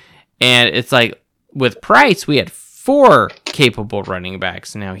 Okay? And it's like, with Price, we had 4 capable running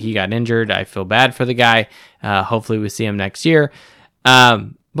backs. Now, he got injured. I feel bad for the guy. Hopefully we see him next year.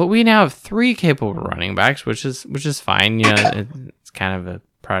 But we now have 3 capable running backs, which is fine. It's kind of a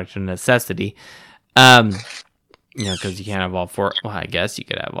product of necessity. Because you can't have all 4. Well, I guess you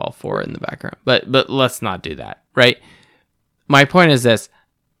could have all 4 in the background, but let's not do that, right? My point is this: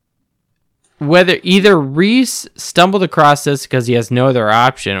 whether either Rees stumbled across this because he has no other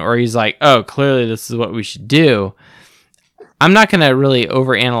option, or he's like, oh, clearly this is what we should do. I'm not going to really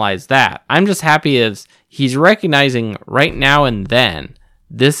overanalyze that. I'm just happy as he's recognizing right now and then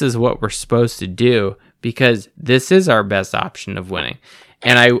this is what we're supposed to do because this is our best option of winning.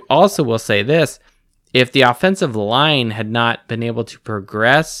 And I also will say this, if the offensive line had not been able to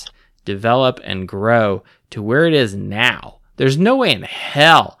progress, develop, and grow to where it is now, there's no way in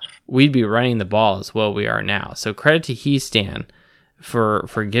hell we'd be running the ball as well we are now. So credit to Hiestand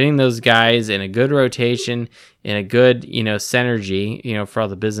for getting those guys in a good rotation, in a good, synergy, for all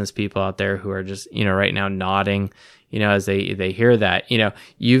the business people out there who are just, right now nodding, as they hear that.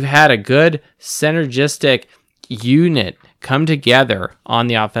 You've had a good synergistic unit come together on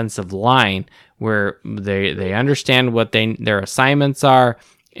the offensive line where they understand what their assignments are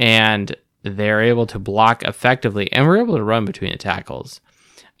and they're able to block effectively, and we're able to run between the tackles.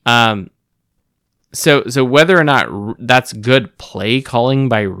 So whether or not that's good play calling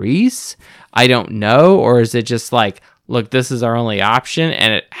by Reese, I don't know, or is it just like, look, this is our only option,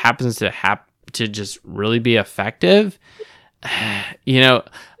 and it happens to just really be effective?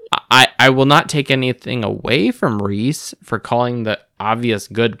 I will not take anything away from Reese for calling the obvious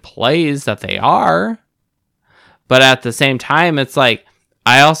good plays that they are, but at the same time, it's like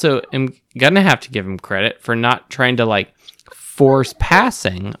I also am gonna have to give him credit for not trying to force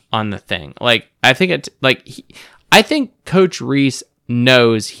passing on the thing. I think Coach Reese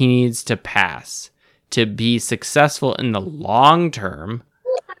knows he needs to pass to be successful in the long term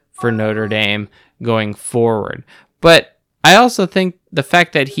for Notre Dame going forward. But I also think the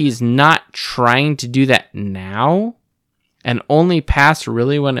fact that he's not trying to do that now and only pass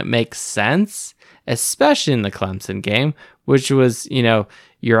really when it makes sense, especially in the Clemson game, which was,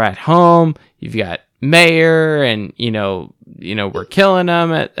 you're at home, you've got Mayer, and, we're killing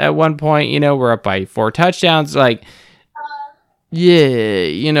them at one point, we're up by 4 touchdowns. That's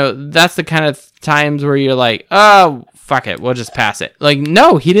the kind of times where you're like, oh, fuck it, we'll just pass it.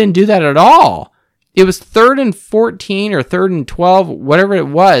 No, he didn't do that at all. It was 3rd and 14 or 3rd and 12, whatever it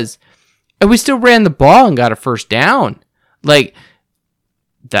was, and we still ran the ball and got a first down. That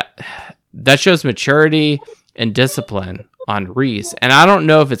shows maturity and discipline on Reese. And I don't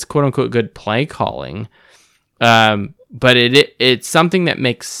know if it's quote unquote good play calling, but it's something that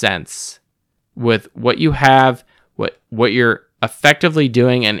makes sense with what you have, what you're effectively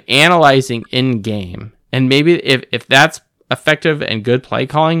doing and analyzing in game. And maybe if that's effective and good play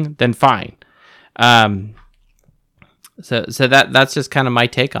calling, then fine. So that's just kind of my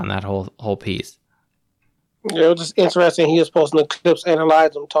take on that whole piece. Yeah, it was just interesting. He was posting the clips,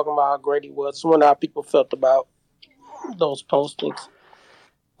 analyzing them, talking about how great he was. I wonder how people felt about those postings.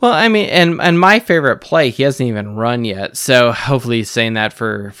 Well, I mean, and my favorite play, he hasn't even run yet. So hopefully he's saying that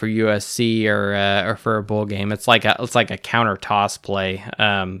for USC or for a bowl game. It's like a counter toss play.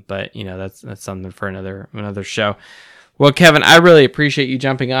 But that's something for another show. Well, Kevin, I really appreciate you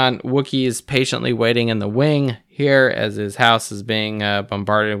jumping on. Wookie is patiently waiting in the wing here as his house is being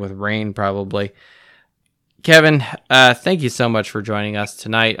bombarded with rain, probably. Kevin, thank you so much for joining us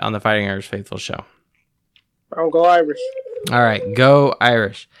tonight on the Fighting Irish Faithful Show. Go Irish. All right, go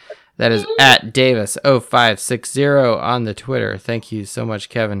Irish. That is at Davis0560 on the Twitter. Thank you so much,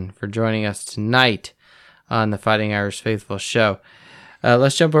 Kevin, for joining us tonight on the Fighting Irish Faithful Show.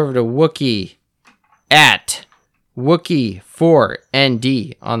 Let's jump over to Wookie at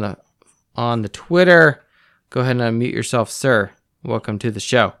Wookie4ND on the Twitter. Go ahead and unmute yourself, sir. Welcome to the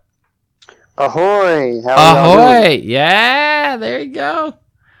show. Ahoy! Ahoy! Yeah, there you go.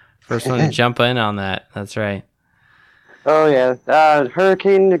 First one to jump in on that. That's right. Oh, yeah.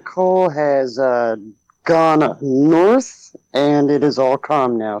 Hurricane Nicole has gone north, and it is all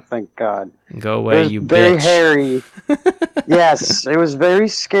calm now, thank God. Go away, you very bitch. Hairy. Yes, it was very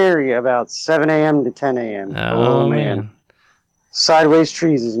scary about 7 a.m. to 10 a.m. Oh, man. Sideways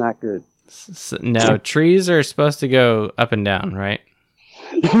trees is not good. No, trees are supposed to go up and down, right?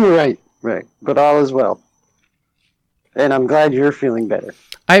 Right. But all is well. And I'm glad you're feeling better.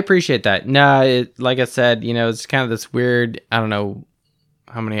 I appreciate that. No, like I said, it's kind of this weird, I don't know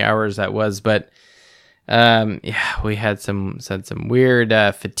how many hours that was, but we had some weird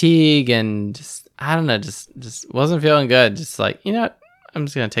fatigue and just, I don't know, just wasn't feeling good. Just like, I'm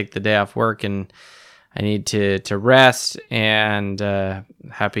just going to take the day off work and I need to rest, and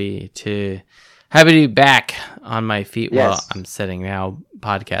happy to be back on my feet. Yes. Well, I'm sitting now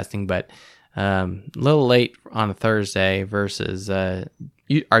podcasting, but a little late on a Thursday versus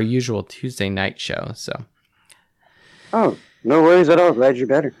our usual Tuesday night show. So, oh, no worries at all. Glad you're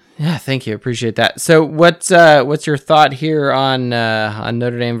better. Yeah, thank you. Appreciate that. So, what's your thought here on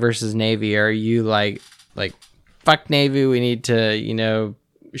Notre Dame versus Navy? Are you like fuck Navy? We need to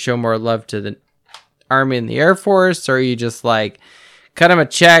show more love to the Army and the Air Force, or are you just like cut them a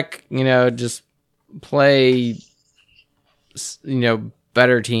check? Just play,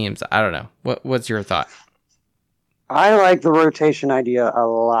 better teams. I don't know. What's your thought? I like the rotation idea a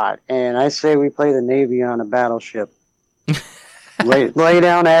lot, and I say we play the Navy on a battleship. lay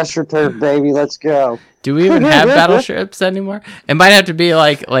down AstroTurf, baby. Let's go. Do we even have battleships anymore? It might have to be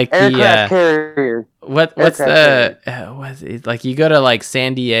like aircraft carrier. What's like you go to like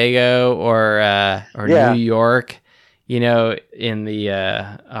San Diego or New York, in the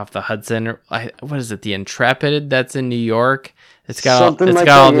off the Hudson. What is it? The Intrepid that's in New York. It's got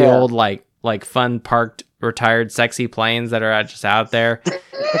all the old like fun parked retired sexy planes that are just out there.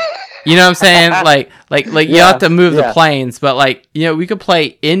 You know what I'm saying? Like you have to move the planes, but we could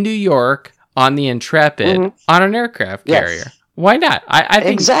play in New York on the Intrepid on an aircraft carrier. Yes. Why not? I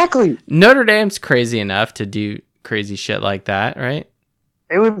think exactly. Notre Dame's crazy enough to do crazy shit like that, right?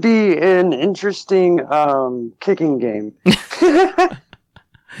 It would be an interesting kicking game.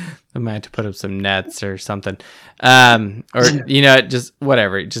 I might have to put up some nets or something. Or, just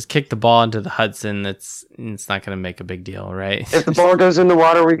whatever. Just kick the ball into the Hudson. It's not going to make a big deal, right? If the ball goes in the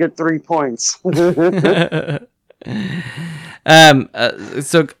water, we get 3 points.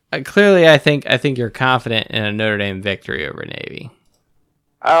 So clearly, I think you're confident in a Notre Dame victory over Navy.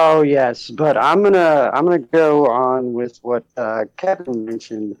 Oh yes, but I'm gonna go on with what Kevin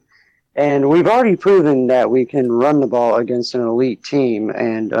mentioned, and we've already proven that we can run the ball against an elite team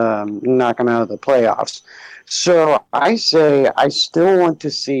and knock them out of the playoffs. So I say I still want to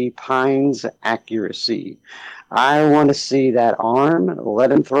see Pine's accuracy. I want to see that arm.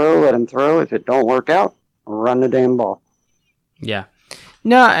 Let him throw. If it don't work out, run the damn ball. Yeah.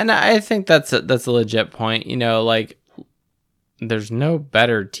 No, and I think that's a legit point. There's no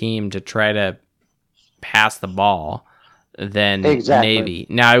better team to try to pass the ball than Navy.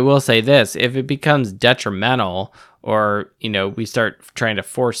 Now, I will say this. If it becomes detrimental or, we start trying to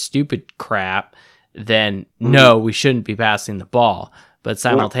force stupid crap, then no, we shouldn't be passing the ball. But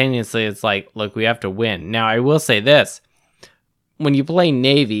simultaneously, it's like, look, we have to win. Now, I will say this. When you play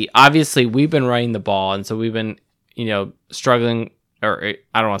Navy, obviously, we've been running the ball, and so we've been, struggling, or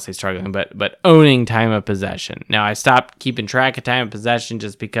I don't want to say struggling, but owning time of possession. Now, I stopped keeping track of time of possession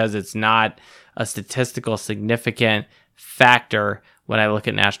just because it's not a statistical significant factor when I look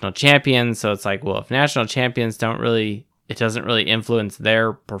at national champions. So it's like, well, if national champions it doesn't really influence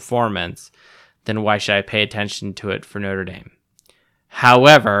their performance, then why should I pay attention to it for Notre Dame?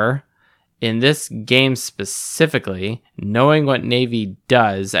 However, in this game specifically, knowing what Navy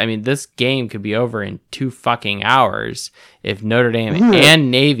does, I mean, this game could be over in 2 fucking hours if Notre Dame and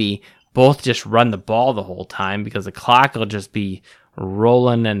Navy both just run the ball the whole time, because the clock will just be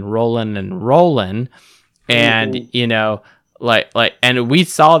rolling and rolling and rolling. And, and we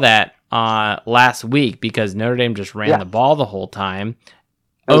saw that last week because Notre Dame just ran the ball the whole time,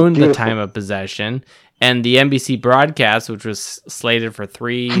 owned the time of possession. And the NBC broadcast, which was slated for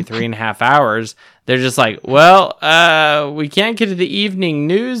 3.5 hours, they're just like, well, we can't get to the evening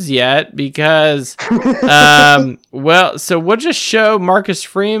news yet because, so we'll just show Marcus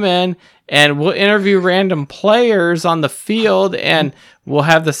Freeman and we'll interview random players on the field and we'll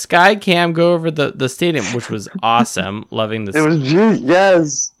have the sky cam go over the stadium, which was awesome. Loving this. It was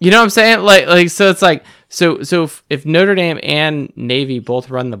yes. You know what I'm saying? Like, so it's like, so if Notre Dame and Navy both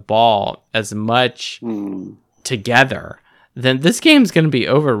run the ball as much together, then this game's going to be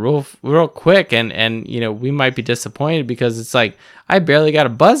over real quick. And we might be disappointed because it's like, I barely got a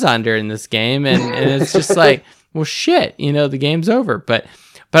buzz on during this game. And it's just like, well, shit, the game's over. But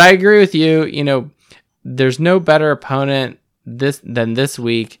I agree with you. There's no better opponent than this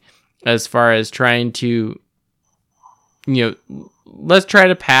week as far as trying to, let's try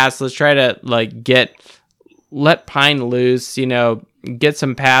to pass. Let's try to let Pine loose, get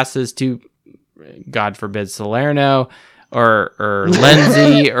some passes to, God forbid, Salerno or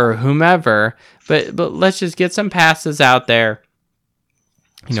Lindsay or whomever. But let's just get some passes out there.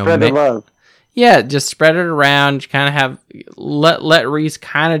 Spread the love. Yeah, just spread it around. Kind of have let Reese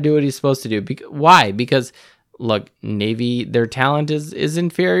kind of do what he's supposed to do. Why? Because look, Navy, their talent is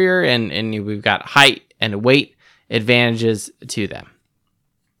inferior, and we've got height and weight advantages to them.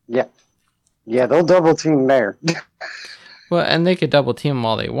 Yeah, they'll double team there. Well, and they could double team them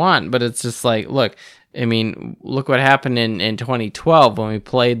all they want, but it's just like, look, I mean, look what happened in 2012 when we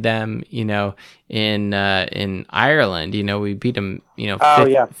played them, in Ireland. We beat them,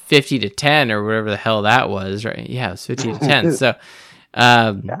 50-10 or whatever the hell that was, right? Yeah, it was 50-10. So,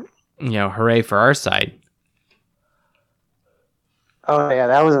 hooray for our side. Oh yeah,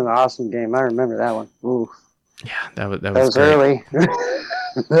 that was an awesome game. I remember that one. Ooh. Yeah, that was early. That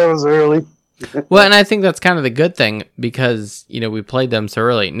was early. Well, and I think that's kind of the good thing because, we played them so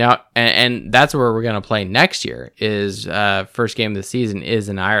early. Now, and that's where we're going to play next year is first game of the season is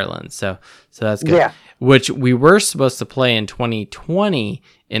in Ireland. So that's good. Yeah. Which we were supposed to play in 2020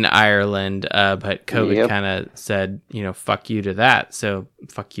 in Ireland, but COVID kind of said, fuck you to that. So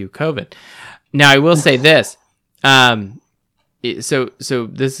fuck you, COVID. Now, I will say this. So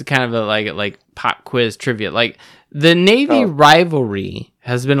this is kind of a like pop quiz trivia. Like the Navy rivalry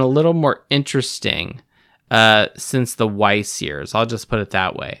has been a little more interesting since the Weiss years. I'll just put it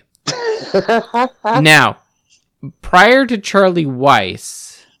that way. Now, prior to Charlie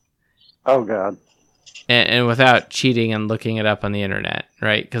Weiss, oh god, and without cheating and looking it up on the internet,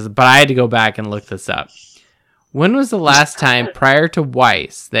 right? But I had to go back and look this up. When was the last time prior to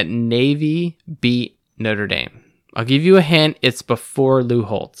Weiss that Navy beat Notre Dame? I'll give you a hint. It's before Lou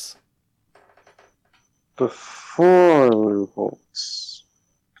Holtz. Before Lou Holtz.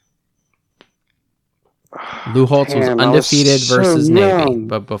 Lou Holtz was undefeated versus Navy,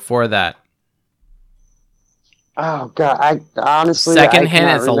 but before that. Oh, God. I honestly... Second hint,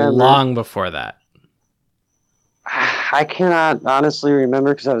 it's long before that. I cannot honestly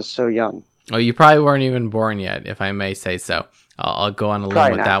remember because I was so young. Oh, you probably weren't even born yet, if I may say so. I'll go on a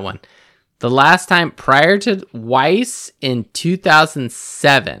limb with that one. The last time prior to Weiss in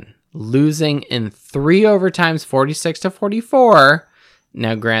 2007, losing in 3 overtimes, 46-44.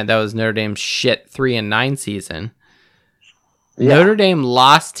 Now, grant that was Notre Dame's shit 3-9 season. Yeah. Notre Dame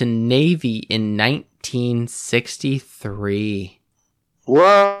lost to Navy in 1963.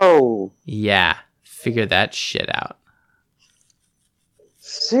 Whoa. Yeah, figure that shit out.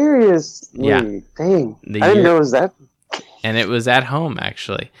 Seriously? Yeah. Dang. I didn't know it was that. And it was at home,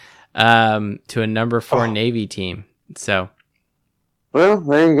 actually. To a number 4 Navy team. So, well,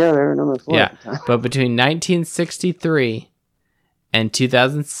 there you go. They're number 4. Yeah, but between 1963 and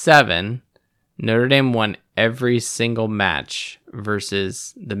 2007, Notre Dame won every single match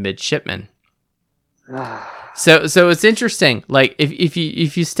versus the midshipmen. So it's interesting. Like if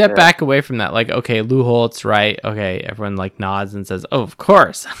you step back away from that, like okay, Lou Holtz, right? Okay, everyone like nods and says, "Oh, of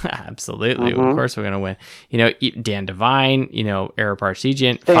course, absolutely, of course we're gonna win." Dan Devine, Ara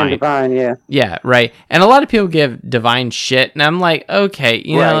Parseghian, Dan Devine, yeah, right. And a lot of people give Devine shit, and I'm like, okay,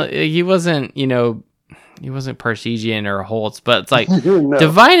 you know, he wasn't Parseghian or Holtz, but it's like no.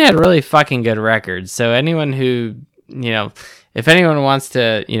 Devine had really fucking good records. So anyone who if anyone wants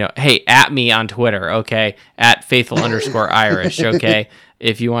to, hey, at me on Twitter, okay, at faithful_Irish, okay,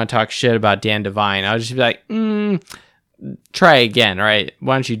 if you want to talk shit about Dan Devine, I'll just be like, try again, right?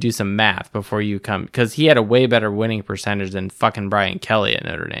 Why don't you do some math before you come? Because he had a way better winning percentage than fucking Brian Kelly at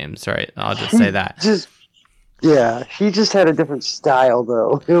Notre Dame. Sorry, I'll just say that. He just had a different style,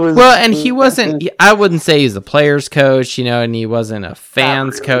 though. And he wasn't, I wouldn't say he's a player's coach, and he wasn't a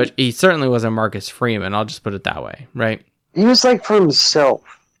fans coach. He certainly wasn't Marcus Freeman. I'll just put it that way, right? He was like for himself.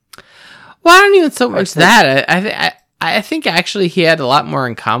 Well, I don't even so much that. I think actually he had a lot more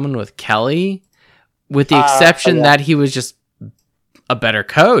in common with Kelly, with the exception that he was just a better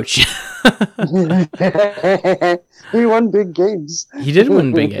coach. He won big games. He did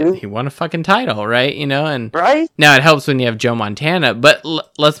win big games. He won a fucking title, right? And right? Now it helps when you have Joe Montana, but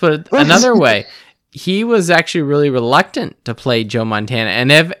let's put it another way. He was actually really reluctant to play Joe Montana.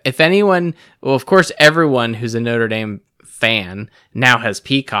 And if anyone, well, of course, everyone who's a Notre Dame fan now has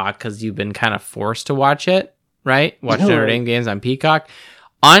Peacock because you've been kind of forced to watch it, right? Watch Notre Dame games on Peacock.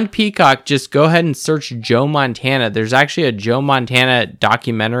 On Peacock, just go ahead and search Joe Montana. There's actually a Joe Montana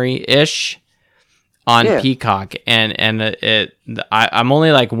documentary-ish on Peacock, and I'm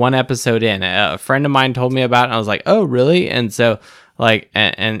only like one episode in. A friend of mine told me about it, and I was like, oh, really? And so, like,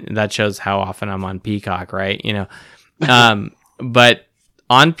 and that shows how often I'm on Peacock, right? But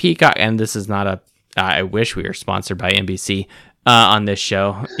on Peacock, and this is not I wish we were sponsored by NBC on this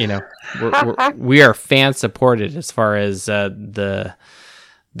show. We are fan supported as far as the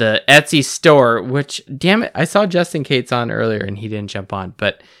Etsy store, which, damn it, I saw Justin Cates on earlier and he didn't jump on,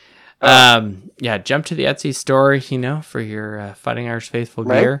 but jump to the Etsy store, for your Fighting Irish Faithful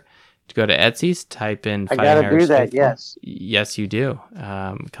gear. To go to Etsy's, type in Fighting Irish Faithful. I gotta do that, yes. Yes, you do.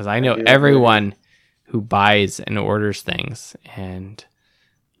 Because I know everyone who buys and orders things, and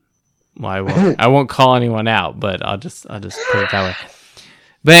well, I won't call anyone out, but I'll just put it that way.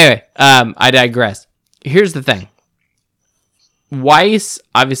 But anyway, I digress. Here's the thing. Weiss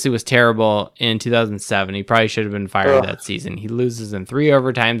obviously was terrible in 2007. He probably should have been fired that season. He loses in 3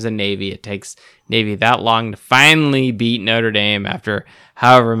 overtimes in Navy. It takes Navy that long to finally beat Notre Dame after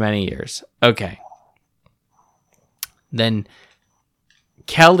however many years. Okay. Then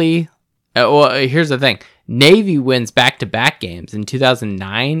Kelly... here's the thing. Navy wins back-to-back games in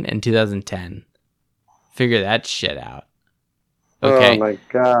 2009 and 2010. Figure that shit out. Okay. Oh my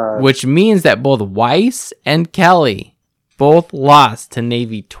God. Which means that both Weiss and Kelly both lost to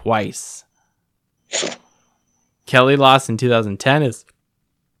Navy twice. Kelly lost in 2010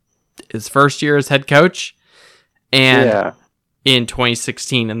 his first year as head coach, and in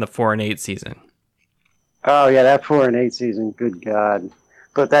 2016 in the 4-8 season. Oh yeah, that 4-8 season, good God.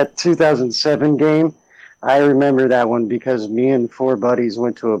 But that 2007 game, I remember that one because me and 4 buddies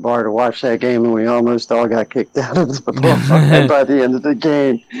went to a bar to watch that game, and we almost all got kicked out of the bar. And by the end of the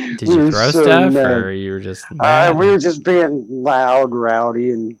game, did you throw stuff, or you were just mad? We were just being loud,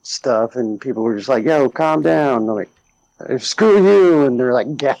 rowdy, and stuff, and people were just like, "Yo, calm down!" I'm like, "Screw you!" And they're like,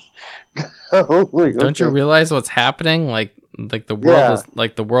 "Yeah." Don't you realize what's happening? Like the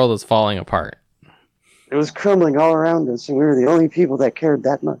world is falling apart. It was crumbling all around us, and we were the only people that cared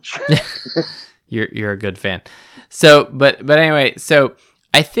that much. You're a good fan. So, but anyway, so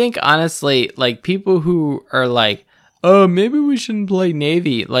I think honestly, like people who are like, oh, maybe we shouldn't play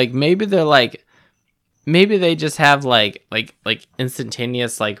Navy. Like maybe they're like, maybe they just have like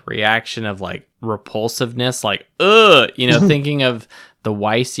instantaneous like reaction of like repulsiveness, like thinking of the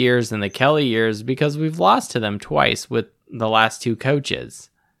Weiss years and the Kelly years because we've lost to them twice with the last 2 coaches.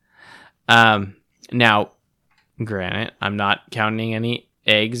 Now, granted, I'm not counting any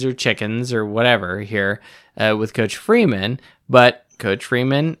eggs or chickens or whatever here with Coach Freeman, but Coach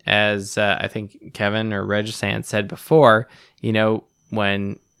Freeman, as I think Kevin or Regisan said before,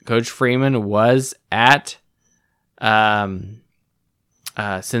 when Coach Freeman was at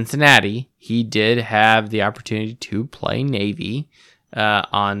Cincinnati, he did have the opportunity to play Navy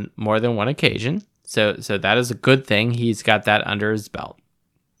on more than one occasion. So that is a good thing. He's got that under his belt.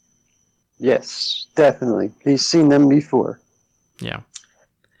 Yes, definitely. He's seen them before. Yeah.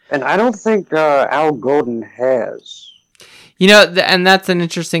 And I don't think Al Golden has. And that's an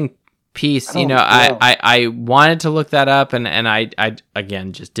interesting piece. I wanted to look that up, and I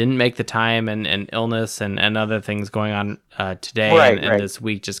again just didn't make the time, and illness and other things going on today and this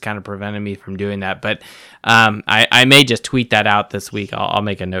week just kind of prevented me from doing that. But I may just tweet that out this week. I'll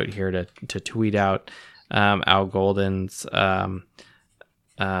make a note here to tweet out Al Golden's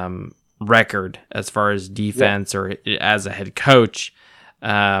record as far as defense or as a head coach,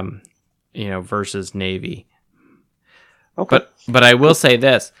 versus Navy. Okay. But I will say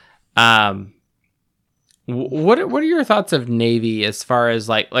this. What are your thoughts of Navy as far as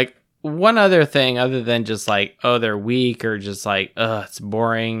like one other thing other than just like, oh, they're weak or just like, it's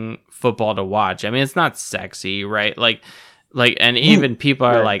boring football to watch. I mean, it's not sexy, right? Like, and even people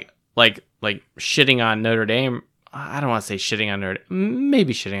are like shitting on Notre Dame. I don't want to say shitting on Notre Dame,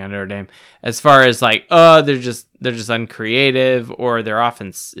 maybe shitting on Notre Dame as far as like, oh, they're just uncreative or their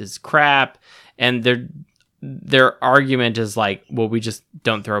offense is crap. And their argument is like, well, we just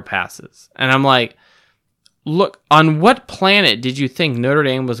don't throw passes. And I'm like, look, on what planet did you think Notre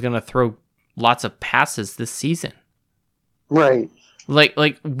Dame was going to throw lots of passes this season? Right.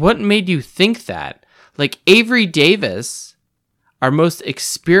 Like what made you think that? Like Avery Davis, our most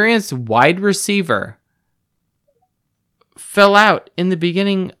experienced wide receiver, fell out in the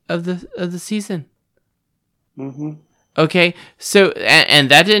beginning of the season. Mm-hmm. Okay, so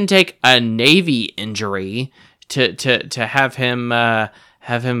and that didn't take a Navy injury to have him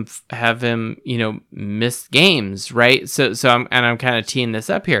miss games, right? So I'm kind of teeing this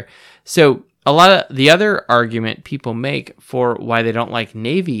up here. So a lot of the other argument people make for why they don't like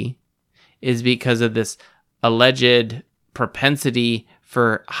Navy is because of this alleged propensity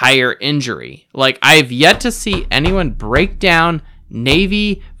for higher injury. Like, I've yet to see anyone break down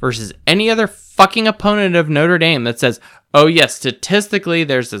Navy versus any other fucking opponent of Notre Dame that says, oh yes, statistically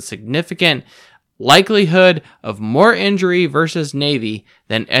there's a significant likelihood of more injury versus Navy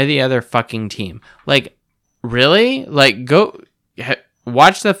than any other fucking team. Like, really? Like, go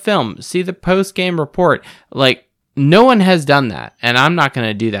watch the film, see the post-game report. Like, no one has done that, and I'm not going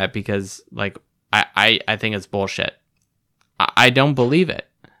to do that because, like, I think it's bullshit. I don't believe it.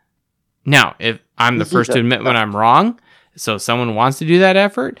 Now, if I'm the first to admit when I'm wrong, so if someone wants to do that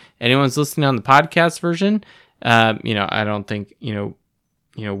effort, anyone's listening on the podcast version, I don't think,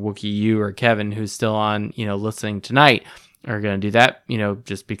 Wookie, you or Kevin, who's still on, listening tonight, are going to do that,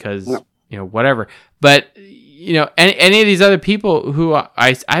 just because, whatever. But, any of these other people who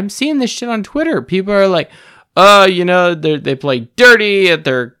I'm seeing this shit on Twitter, people are like, oh, they play dirty at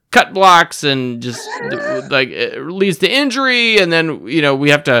their cut blocks and just like it leads to injury, and then we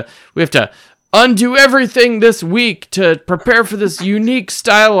have to undo everything this week to prepare for this unique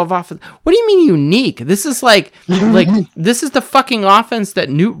style of offense. What do you mean unique? This is like this is the fucking offense that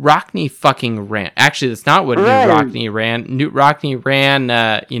Knute Rockne fucking ran. Actually, that's not what Knute Rockne ran. Knute Rockne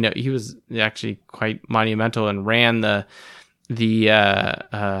ran, he was actually quite monumental and ran a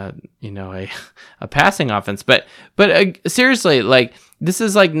passing offense. But seriously, like, this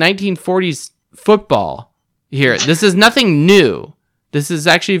is like 1940s football here. This is nothing new. This is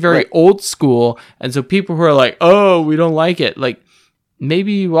actually very old school, and so people who are like, "Oh, we don't like it," like,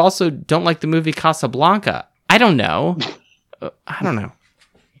 maybe you also don't like the movie Casablanca. I don't know.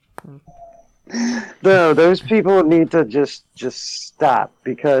 No, those people need to just stop,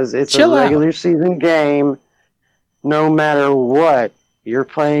 because it's Chill a regular season game. No matter what, you're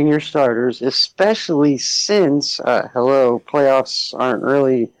playing your starters, especially since playoffs aren't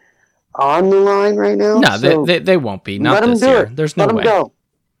really on the line right now. No, so they won't be. Not this year. There's no way.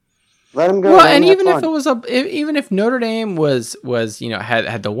 Let them go. Well, and even if it was even if Notre Dame was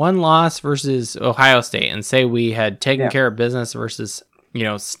had the one loss versus Ohio State, and say we had taken care of business versus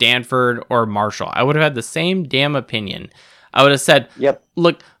Stanford or Marshall, I would have had the same damn opinion. I would have said,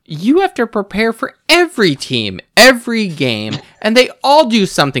 look, you have to prepare for every team, every game, and they all do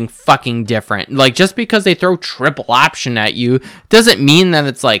something fucking different. Like, just because they throw triple option at you doesn't mean that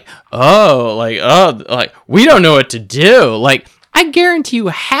it's like, we don't know what to do. Like, I guarantee you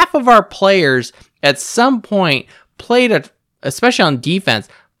half of our players at some point especially on defense,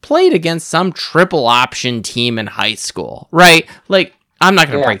 played against some triple option team in high school, right? Like, I'm not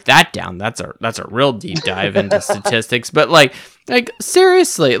going to break that down. That's a real deep dive into statistics, but like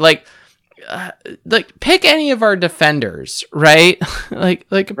seriously, like pick any of our defenders, right?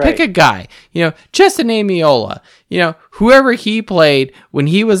 Pick a guy, Justin Amiola, whoever he played when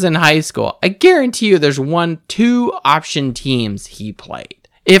he was in high school. I guarantee you there's 1-2 option teams he played.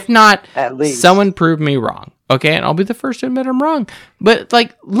 If not, at least someone prove me wrong. Okay. And I'll be the first to admit I'm wrong. But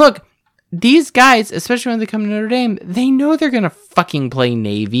look, these guys, especially when they come to Notre Dame, they know they're going to fucking play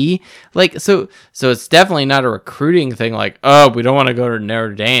Navy. So it's definitely not a recruiting thing like, oh, we don't want to go to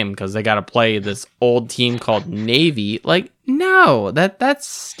Notre Dame because they got to play this old team called Navy. Like, no, that's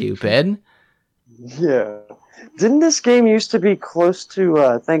stupid. Yeah. Didn't this game used to be close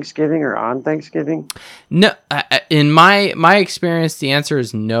to Thanksgiving or on Thanksgiving? No, in my experience, the answer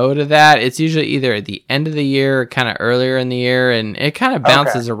is no to that. It's usually either at the end of the year or kind of earlier in the year, and it kind of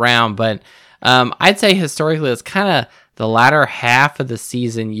bounces around. But I'd say historically, it's kind of the latter half of the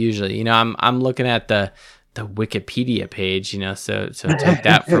season usually. I'm looking at the Wikipedia page, so take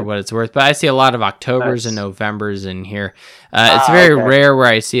that for what it's worth. But I see a lot of Octobers and Novembers in here. It's very rare where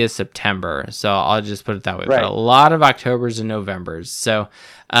I see a September, so I'll just put it that way. Right. But a lot of Octobers and Novembers. So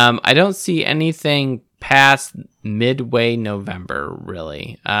I don't see anything past midway November,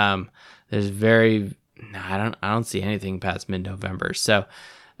 really. I don't see anything past mid-November. So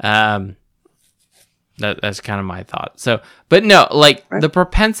that's kind of my thought. So, but no, the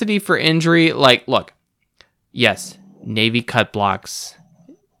propensity for injury, look. Yes, Navy cut blocks.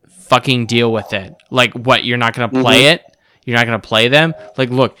 Fucking deal with it. Like, what? You're not going to play it? You're not going to play them? Like,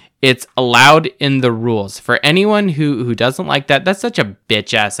 look, it's allowed in the rules. For anyone who doesn't like that, that's such a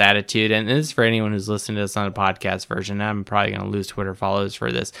bitch-ass attitude. And this is for anyone who's listening to this on a podcast version. I'm probably going to lose Twitter followers for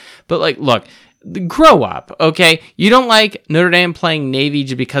this. But, look, grow up, okay? You don't like Notre Dame playing Navy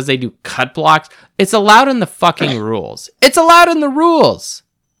just because they do cut blocks? It's allowed in the fucking rules. It's allowed in the rules.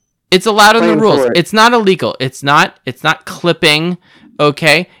 It's allowed in the rules. It's not illegal. It's not clipping,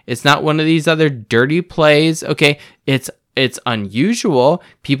 okay? It's not one of these other dirty plays, okay? It's unusual.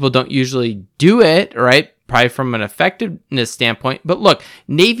 People don't usually do it, right? Probably from an effectiveness standpoint. But look,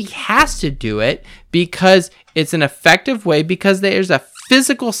 Navy has to do it because it's an effective way, because there's a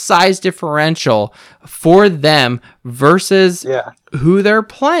physical size differential for them versus who they're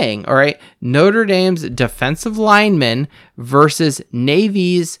playing, all right? Notre Dame's defensive linemen versus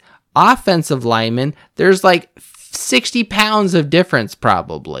Navy's offensive linemen, there's 60 pounds of difference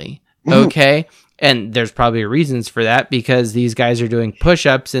probably, okay? And there's probably reasons for that, because these guys are doing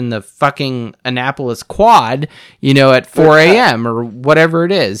push-ups in the fucking Annapolis quad, at 4 a.m. or whatever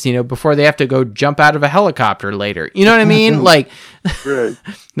it is, before they have to go jump out of a helicopter later. You know what I mean? Like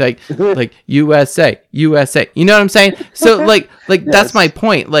USA. You know what I'm saying? So that's my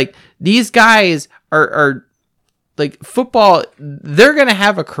point. These guys are football, they're going to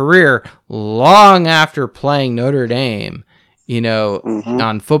have a career long after playing Notre Dame,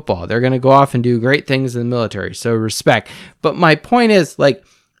 on football. They're going to go off and do great things in the military. So respect. But my point is,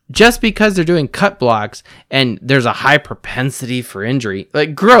 just because they're doing cut blocks and there's a high propensity for injury,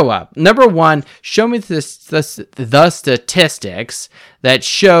 like, grow up. Number one, show me the statistics that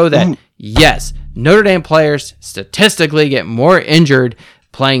show that, yes, Notre Dame players statistically get more injured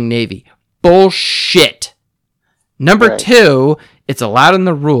playing Navy. Bullshit. Number two, it's allowed in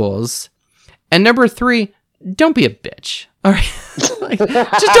the rules. And number three, don't be a bitch. All right, just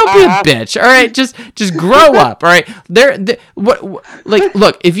don't be a bitch. All right, just grow up. All right,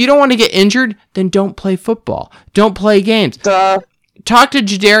 look, if you don't want to get injured, then don't play football. Don't play games. Talk to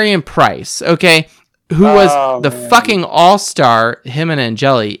Jadarian Price, okay, who was the fucking all-star, him and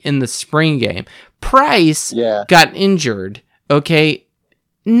Angeli, in the spring game. Price got injured, okay,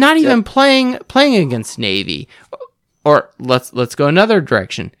 not even playing against Navy. Or let's go another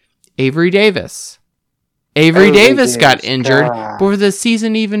direction. Avery Davis got injured before the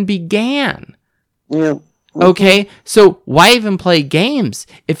season even began. Yeah. Okay, so why even play games?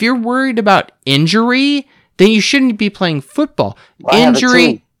 If you're worried about injury, then you shouldn't be playing football.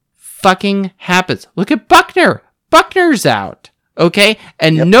 Injury fucking happens. Look at Buckner. Buckner's out. Okay,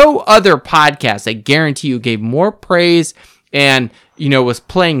 and no other podcast, I guarantee you, gave more praise and, was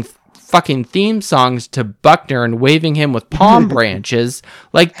playing fucking theme songs to Buckner and waving him with palm branches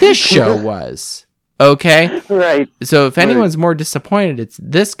like this show was. Okay? Right. So if anyone's more disappointed, it's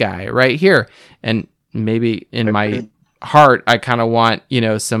this guy right here. And maybe in my heart, I kind of want,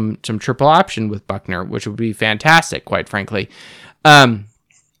 some triple option with Buckner, which would be fantastic, quite frankly.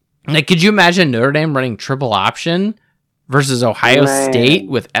 Like, could you imagine Notre Dame running triple option versus Ohio State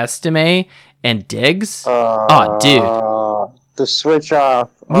with Estime and Diggs? Oh, dude. The switch off.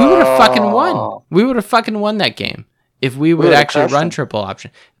 We would have fucking won. We would have fucking won that game if we would actually run triple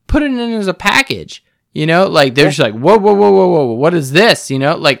option. Put it in as a package. Like, they're just like, whoa, what is this?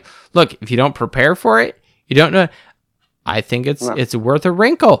 Like, look, if you don't prepare for it, you don't know. I think it's worth a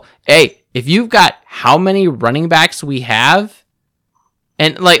wrinkle. Hey, if you've got how many running backs we have,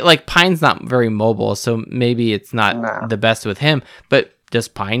 and like Pine's not very mobile, so maybe it's not the best with him, but does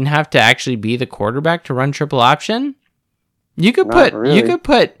Pine have to actually be the quarterback to run triple option? You could put,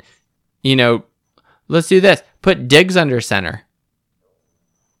 let's do this. Put Diggs under center.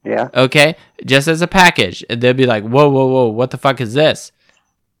 Yeah. Okay? Just as a package. They'll be like, whoa, what the fuck is this?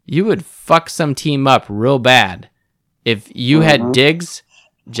 You would fuck some team up real bad if you had Diggs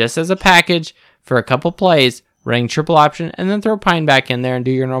just as a package for a couple plays, running triple option, and then throw Pine back in there and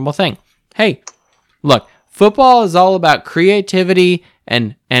do your normal thing. Hey, look, football is all about creativity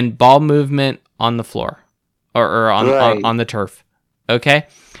and ball movement on the floor or on the turf. Okay?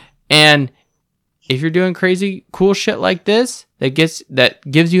 And if you're doing crazy cool shit like this that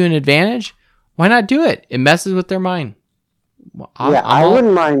gives you an advantage, why not do it? It messes with their mind. I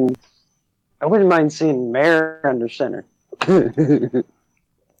wouldn't mind. I wouldn't mind seeing Mayer under center.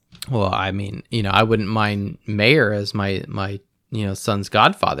 Well, I mean, I wouldn't mind Mayer as my son's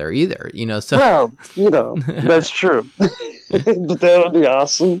godfather either. So well, that's true. But that would be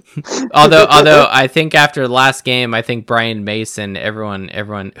awesome. although I think after the last game, I think Brian Mason,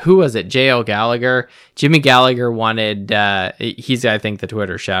 everyone, who was it? J.L. Gallagher, Jimmy Gallagher wanted. He's, I think, the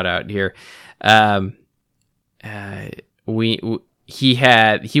Twitter shout out here.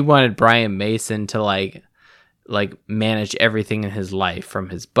 He wanted Brian Mason to like manage everything in his life, from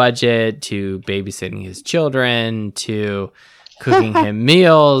his budget to babysitting his children to cooking him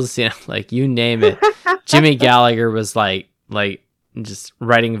meals, like, you name it. Jimmy Gallagher was like just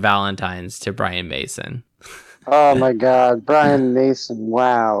writing Valentines to Brian Mason. Oh my God, Brian Mason!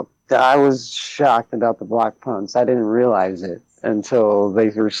 Wow, I was shocked about the block punts. I didn't realize it until they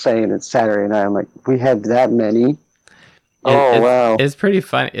were saying it Saturday night. I'm like, we had that many. Wow, it's pretty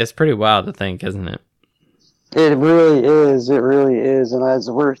funny. It's pretty wild to think, isn't it? It really is. It really is. And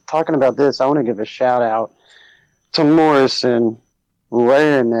as we're talking about this, I want to give a shout out to Morrison.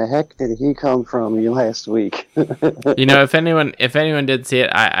 Where in the heck did he come from last week? If anyone did see it,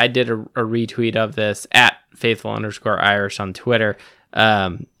 I did a retweet of this at faithful_Irish on Twitter.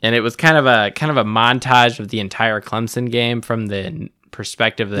 And it was kind of a montage of the entire Clemson game from the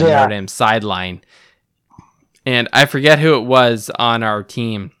perspective of the Notre Dame sideline. And I forget who it was on our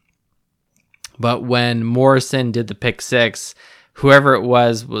team, but when Morrison did the pick six, whoever it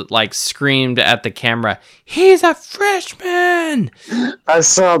was like screamed at the camera, "He's a freshman!" I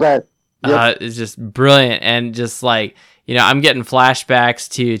saw that. Yep. It's just brilliant. And just like, I'm getting flashbacks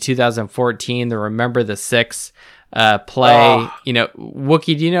to 2014, the Remember the Six play.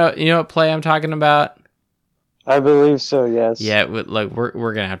 Wookie, do you know what play I'm talking about? I believe so. Yes. Yeah, like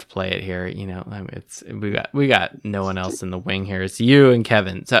we're gonna have to play it here. You know, I mean, we got no one else in the wing here. It's you and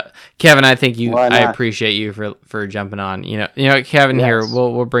Kevin. So Kevin, I think I appreciate you for jumping on. You know, Kevin, yes. Here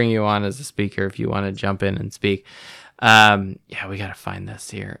we'll bring you on as a speaker if you want to jump in and speak. Yeah, we gotta find this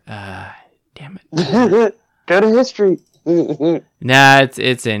here. Damn it. Go to history. Nah,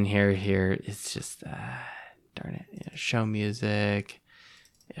 it's in here. Here, it's just darn it. Yeah, show music.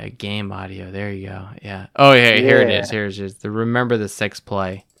 Yeah, game audio. There you go. Yeah. Oh, yeah. Here it is. Here's the Remember the Six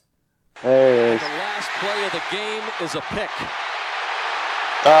play. There it is. The last play of the game is a pick.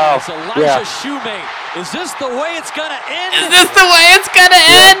 Oh, it's Elijah Shoemate. Is this the way it's gonna end? Is this the way it's gonna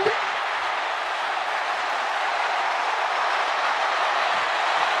end?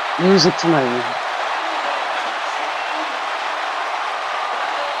 Music tonight.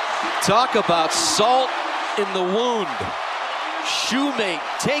 Talk about salt in the wound. Shoemate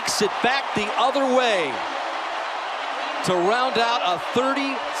takes it back the other way to round out a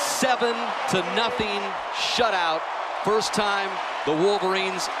 37-0 shutout. First time the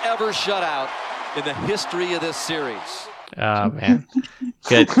Wolverines ever shut out in the history of this series. Oh man,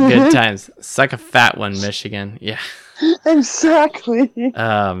 good times. Suck a fat one, Michigan. Yeah, exactly.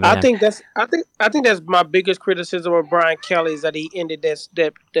 Oh man, I think that's my biggest criticism of Brian Kelly is that he ended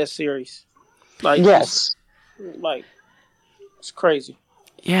that series. Like yes, like. It's crazy.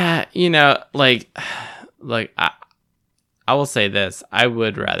 Yeah, you know, like I will say this: I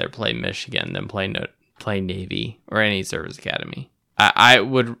would rather play Michigan than play Navy or any service academy. I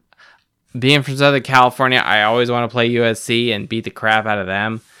would, being from Southern California, I always want to play USC and beat the crap out of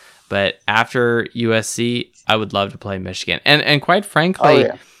them. But after USC, I would love to play Michigan. And quite frankly,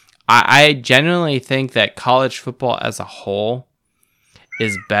 I genuinely think that college football as a whole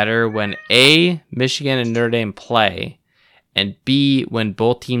is better when A, Michigan and Notre Dame play, and B, when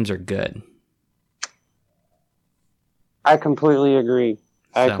both teams are good. I completely agree.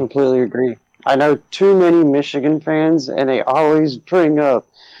 I know too many Michigan fans, and they always bring up,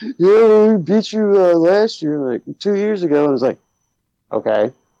 yeah, we beat you last year, like 2 years ago. And I was like,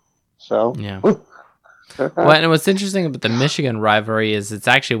 okay, so. Yeah. Well, and what's interesting about the Michigan rivalry is it's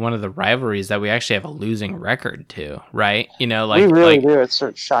actually one of the rivalries that we actually have a losing record to, right? You know, like we really do. It's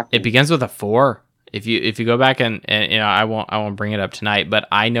sort of shocking. It begins with a 4. If you go back and you know, I won't bring it up tonight, but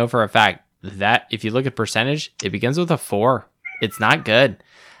I know for a fact that if you look at percentage, it begins with a 4. It's not good.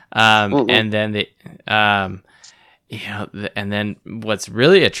 And then you know, and then what's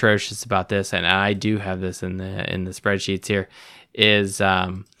really atrocious about this, and I do have this in the spreadsheets here, is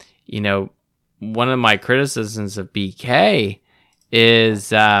you know, one of my criticisms of BK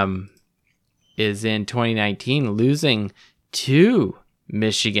is in 2019 losing to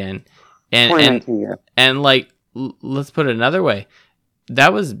Michigan. And like, let's put it another way.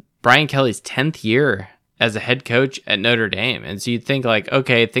 That was Brian Kelly's 10th year as a head coach at Notre Dame. And so you'd think like,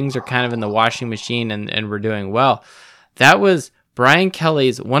 okay, things are kind of in the washing machine and we're doing well. That was Brian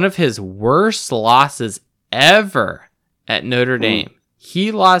Kelly's, one of his worst losses ever at Notre Dame.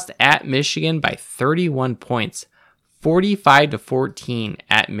 He lost at Michigan by 31 points, 45-14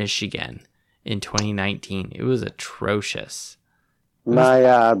 at Michigan in 2019. It was atrocious.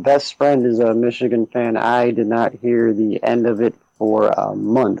 My best friend is a Michigan fan. I did not hear the end of it for a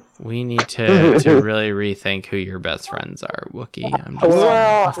month. We need to really rethink who your best friends are, Wookie.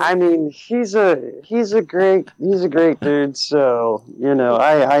 I mean, he's a great dude. So you know,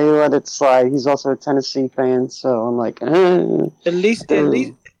 I let it slide. He's also a Tennessee fan, so I'm like, At least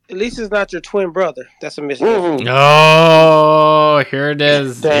it's not your twin brother. That's a Michigan. Oh, here it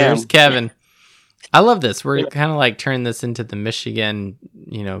is. Damn. Here's Kevin. I love this. We're kind of like turning this into the Michigan,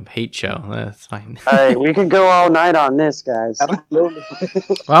 you know, hate show. That's fine. All right, we can go all night on this, guys. Well,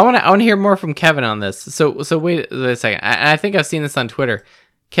 I want to hear more from Kevin on this. So wait a second. I think I've seen this on Twitter.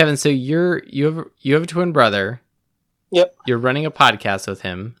 Kevin, so you have a twin brother. Yep. You're running a podcast with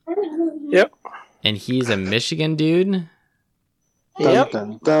him. Yep. And he's a Michigan dude. Yep.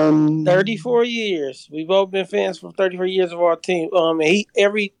 Dun, dun, dun. 34 years. We've all been fans for 34 years of our team. He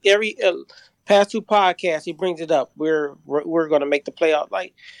every past 2 podcasts he brings it up. We're going to make the playoff.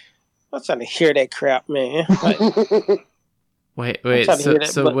 Like, I'm not trying to hear that crap, man. Like, wait. Wait.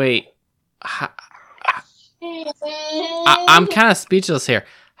 I'm kind of speechless here.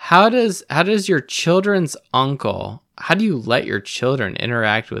 How does your children's uncle? How do you let your children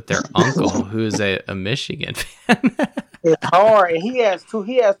interact with their uncle, who's a Michigan fan? It's hard, and he has 2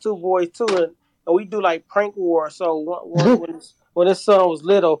 boys too, and we do like prank war. So when his son was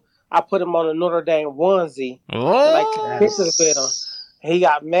little, I put him on a Notre Dame onesie, like pictures with him. He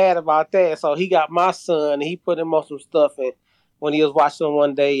got mad about that, so he got my son, and he put him on some stuff. And when he was watching him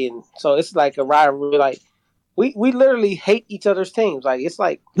one day, and so it's like a rivalry. Like we literally hate each other's teams. Like it's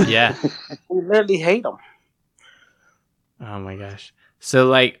like Yeah. we literally hate them. Oh my gosh. So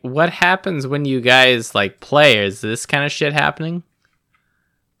like, what happens when you guys like play? Is this kind of shit happening?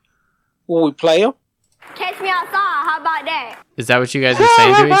 When we play them. Catch me outside. How about that? Is that what you guys are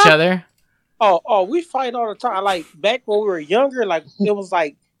saying to each other? Oh, we fight all the time. Like back when we were younger, like it was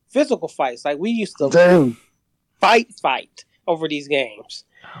like physical fights. Like we used to fight over these games.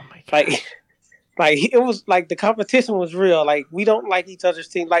 Oh my god. Like it was like the competition was real. Like we don't like each other's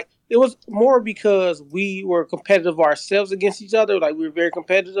team. Like it was more because we were competitive ourselves against each other. Like we were very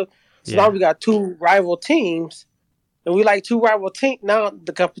competitive. So now we got two rival teams, and we like two rival teams. Now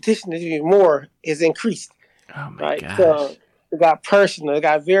the competition is even more is increased. Oh my gosh. So it got personal. It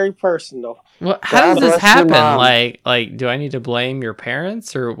got very personal. Well, how does this happen? Like, do I need to blame your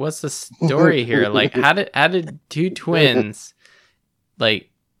parents, or what's the story here? Like, how did two twins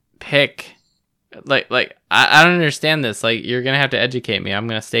like pick? Like I don't understand this. Like, you're gonna have to educate me. I'm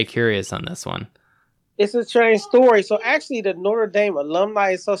gonna stay curious on this one. It's a strange story. So actually, the Notre Dame Alumni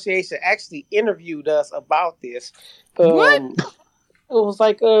Association actually interviewed us about this. What? It was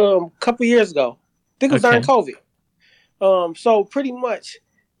like a couple years ago. I think it was during COVID. So pretty much,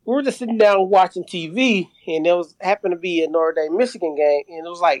 we were just sitting down watching TV, and there happened to be a Notre Dame Michigan game, and it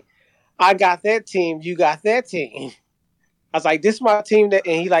was like, I got that team, you got that team. I was like, this is my team, and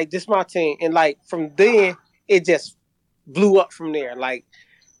he like, this is my team. And like, from then, it just blew up from there. Like,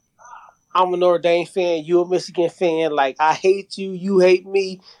 I'm a Notre Dame fan, you a Michigan fan. Like, I hate you, you hate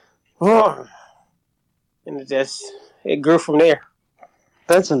me. And it grew from there.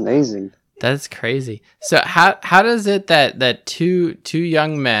 That's amazing. That's crazy. So how does it that two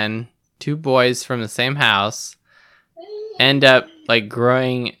young men, two boys from the same house, end up like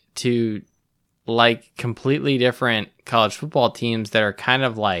growing to like completely different college football teams that are kind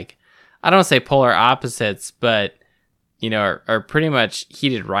of like, I don't want to say polar opposites, but you know, are pretty much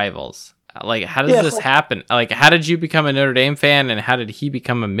heated rivals. Like, how does this happen? Like, how did you become a Notre Dame fan, and how did he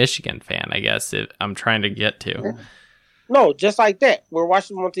become a Michigan fan? I guess I'm trying to get to. No, just like that. We're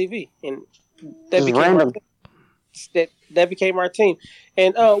watching them on TV, and that became our team.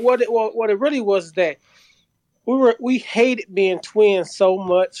 And what it really was that we hated being twins so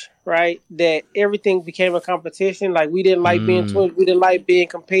much, right? That everything became a competition. Like we didn't like being twins, we didn't like being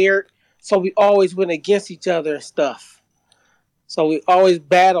compared, so we always went against each other and stuff. So we always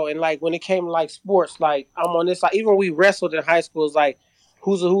battle, and like when it came to like sports, like I'm on this side. Even when we wrestled in high school, it's like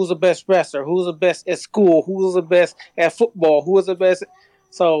who's the best wrestler, who's the best at school, who's the best at football, who was the best.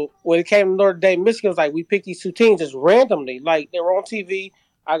 So when it came to Notre Dame, Michigan, was like we picked these two teams just randomly. Like they were on TV.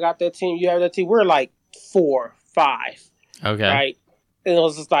 I got that team. You have that team. We're like 4, 5. Okay. Right. And it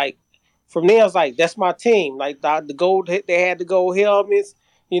was just like from there, I was like, that's my team. Like the gold, they had the gold helmets.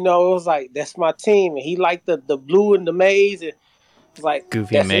 You know, it was like that's my team. And he liked the blue and the maize. And it was like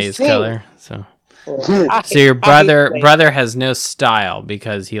goofy maize color. So your brother has no style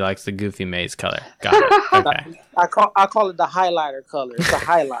because he likes the goofy maize color. Got it. Okay. I call it the highlighter color. It's a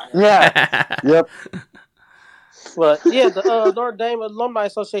highlighter. Yeah. Yep. But yeah, the Notre Dame Alumni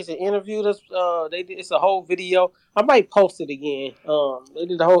Association interviewed us. It's a whole video. I might post it again. They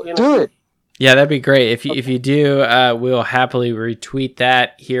did the whole interview. Do it. Yeah, that'd be great. If you do, we'll happily retweet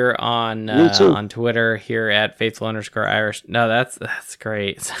that here on Twitter here at faithful_Irish. No, that's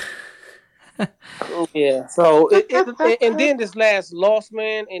great. Yeah. So and then this last loss,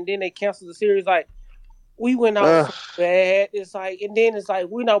 man, and then they canceled the series. Like we went out so bad. It's like, and then it's like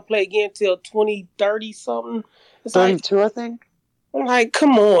we don't play again till 2030 something. It's 32, like, I think. I'm like,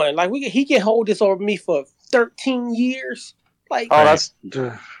 come on, like he can hold this over me for 13 years. Like, that's.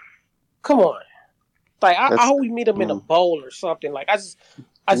 Come on. Like I hope we meet him in a bowl or something. Like I just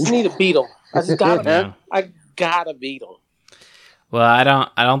need to beat him. I just gotta beat him. Well, I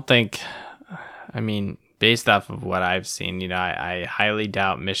don't think. I mean, based off of what I've seen, you know, I highly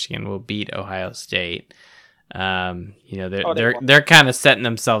doubt Michigan will beat Ohio State. You know, they're kind of setting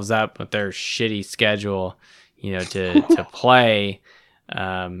themselves up with their shitty schedule, you know, to play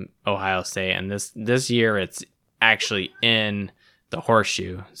Ohio State, and this year it's actually in the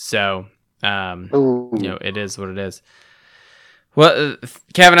Horseshoe. So, you know, it is what it is. Well,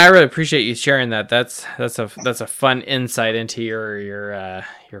 Kevin, I really appreciate you sharing that. That's a fun insight into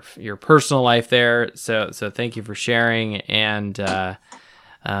your personal life there. So thank you for sharing. And I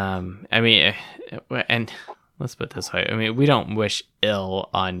mean, and let's put it this way. I mean, we don't wish ill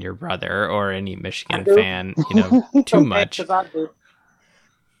on your brother or any Michigan fan. You know, too much.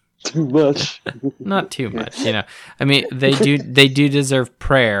 Too much. Not too much, you know. I mean, they do deserve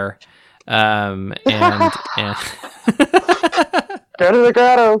prayer, and Go to the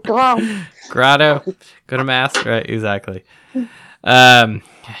grotto. Come on. Grotto. Go to mass. Right. Exactly.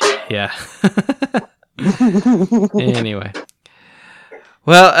 Yeah. Anyway.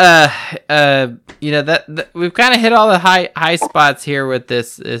 Well, that we've kind of hit all the high spots here with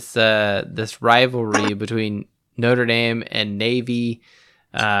this rivalry between Notre Dame and Navy.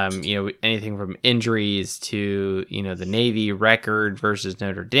 Anything from injuries to the Navy record versus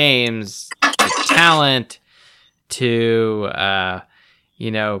Notre Dame's talent to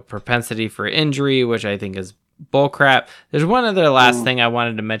propensity for injury, which I think is bullcrap. There's one other last thing I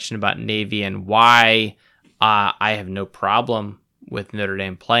wanted to mention about Navy and why I have no problem with Notre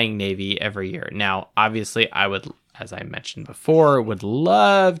Dame playing Navy every year. Now, obviously, I would, as I mentioned before, would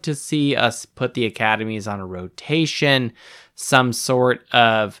love to see us put the academies on a rotation, some sort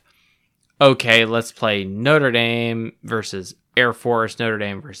of, okay, let's play Notre Dame versus Air Force, Notre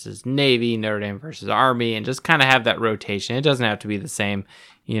Dame versus Navy, Notre Dame versus Army, and just kind of have that rotation. It doesn't have to be the same,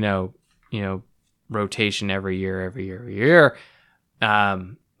 rotation every year.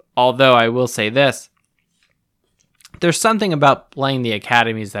 Although I will say this, there's something about playing the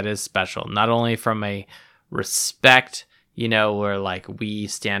academies that is special, not only from a respect, where like we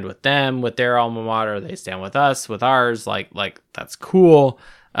stand with them with their alma mater, they stand with us with ours, like that's cool.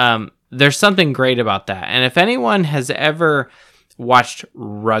 There's something great about that. And if anyone has ever watched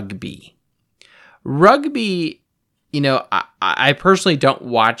rugby, I personally don't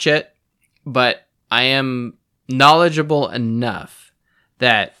watch it, but I am knowledgeable enough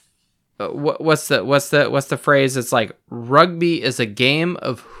that what's the phrase? It's like rugby is a game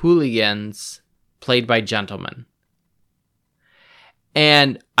of hooligans played by gentlemen.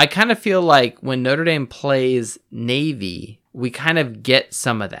 And I kind of feel like when Notre Dame plays Navy, we kind of get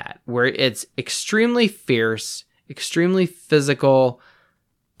some of that, where it's extremely fierce, extremely physical,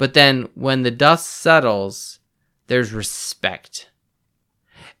 but then when the dust settles, there's respect.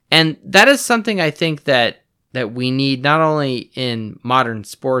 And that is something I think that we need not only in modern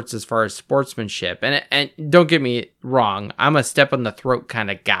sports as far as sportsmanship, and don't get me wrong, I'm a step on the throat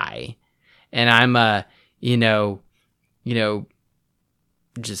kind of guy, and I'm a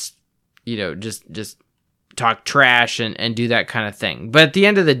just talk trash and do that kind of thing. But at the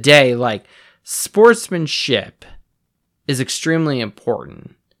end of the day, like, sportsmanship is extremely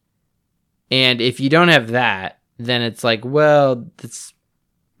important, and if you don't have that, then it's like, well, that's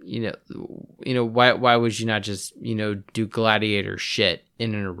why would you not just, do gladiator shit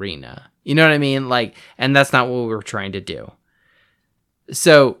in an arena? You know what I mean? Like, and that's not what we're trying to do.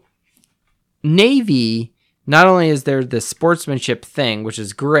 So Navy, not only is there this sportsmanship thing, which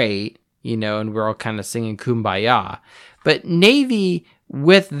is great, and we're all kind of singing Kumbaya, but Navy,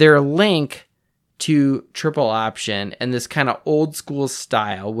 with their link to triple option and this kind of old school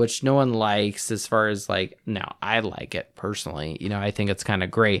style, which no one likes as far as like, no, I like it personally. I think it's kind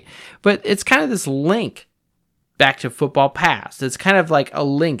of great, but it's kind of this link back to football past. It's kind of like a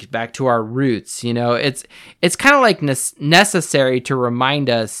link back to our roots. It's kind of like necessary to remind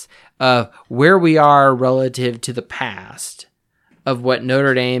us of where we are relative to the past of what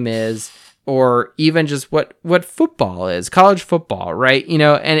Notre Dame is, or even just what football is, college football, right?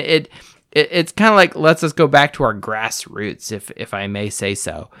 And it's kind of like, let's just go back to our grassroots, if I may say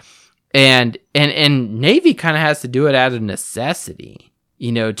so. And Navy kind of has to do it out of necessity,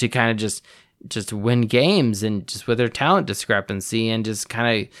 to kind of just win games, and just with their talent discrepancy, and just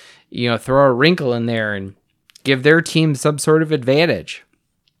kind of, throw a wrinkle in there and give their team some sort of advantage.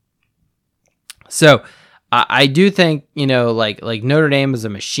 So I do think, like Notre Dame is a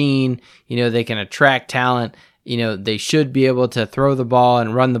machine, they can attract talent. They should be able to throw the ball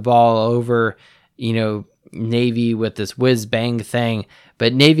and run the ball over, Navy with this whiz bang thing.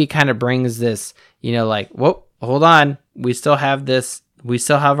 But Navy kind of brings this, like, whoa, hold on. We still have this. We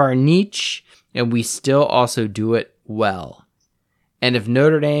still have our niche, and we still also do it well. And if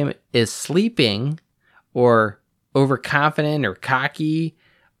Notre Dame is sleeping or overconfident or cocky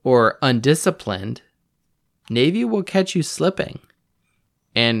or undisciplined, Navy will catch you slipping.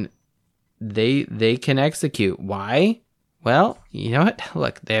 And they can execute. Why? Well, you know what?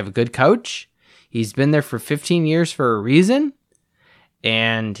 Look, they have a good coach. He's been there for 15 years for a reason.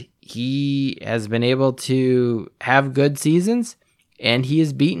 And he has been able to have good seasons. And he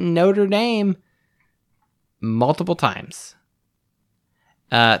has beaten Notre Dame multiple times.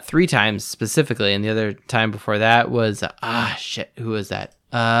 3 times specifically. And the other time before that was, who was that?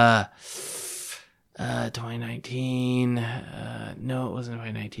 2019. No, it wasn't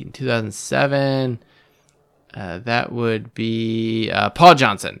 2019. 2007. That would be Paul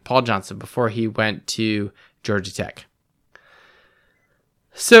Johnson. Paul Johnson, before he went to Georgia Tech.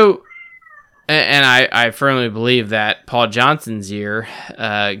 So, And I firmly believe that Paul Johnson's year,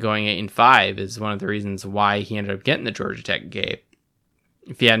 going 8-5, is one of the reasons why he ended up getting the Georgia Tech game.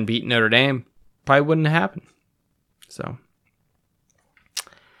 If he hadn't beaten Notre Dame, probably wouldn't have happened. So,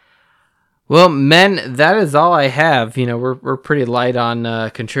 well, men, that is all I have. We're pretty light on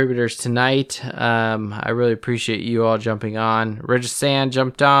contributors tonight. I really appreciate you all jumping on. Regis Sand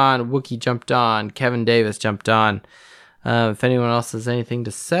jumped on. Wookie jumped on. Kevin Davis jumped on. If anyone else has anything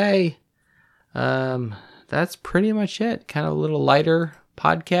to say, that's pretty much it. Kind of a little lighter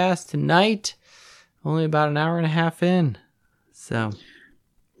podcast tonight. Only about an hour and a half in. So,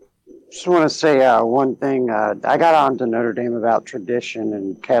 just want to say one thing. I got on to Notre Dame about tradition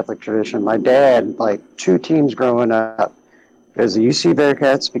and Catholic tradition. My dad, like 2 teams growing up, was the UC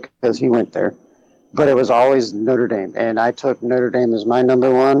Bearcats because he went there, but it was always Notre Dame, and I took Notre Dame as my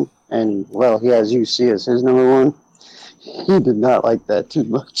number one, and well, he has UC as his number one. He did not like that too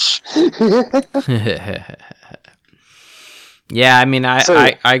much. Yeah, I mean,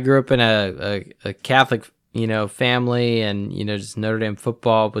 I grew up in a Catholic, family, and just Notre Dame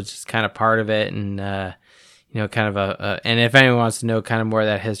football was just kind of part of it, and kind of and if anyone wants to know kind of more of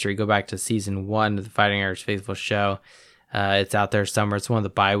that history, go back to season 1 of the Fighting Irish Faithful show. It's out there somewhere. It's one of the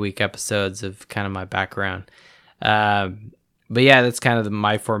bye-week episodes of kind of my background. But yeah, that's kind of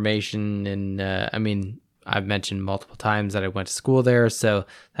my formation, and I mean, I've mentioned multiple times that I went to school there, so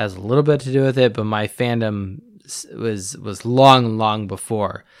that has a little bit to do with it, but my fandom was long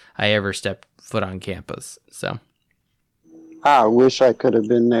before I ever stepped foot on campus. So I wish I could have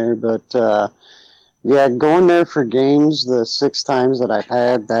been there, but yeah, going there for games the 6 times that I've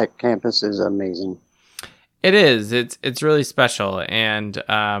had, that campus is amazing. It is. It's really special, and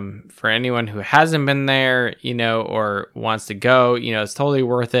for anyone who hasn't been there, or wants to go, it's totally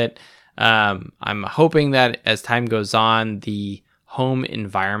worth it. I'm hoping that as time goes on, the home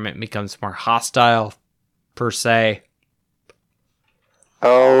environment becomes more hostile, per se.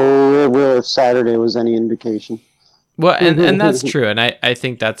 Oh, it will if Saturday was any indication. Well, and that's true, and I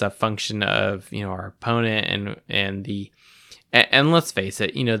think that's a function of our opponent and let's face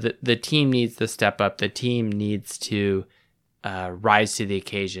it, the team needs to step up. The team needs to rise to the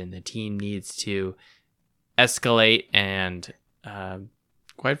occasion. The team needs to escalate and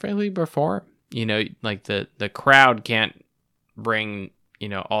quite frankly perform. Like the crowd can't bring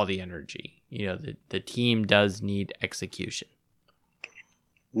all the energy. The team does need execution.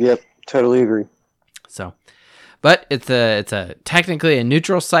 Yep, totally agree. So, but it's a technically a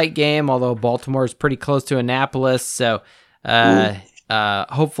neutral site game, although Baltimore is pretty close to Annapolis. So,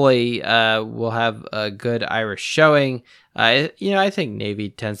 hopefully, we'll have a good Irish showing. I think Navy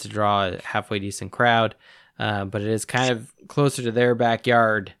tends to draw a halfway decent crowd, but it is kind of closer to their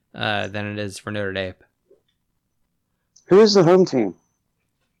backyard than it is for Notre Dame. Who is the home team?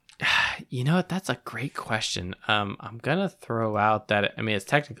 That's a great question. I'm gonna throw out that it's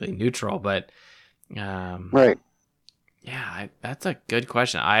technically neutral, but right. Yeah, that's a good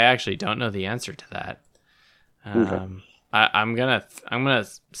question. I actually don't know the answer to that. Okay. I'm gonna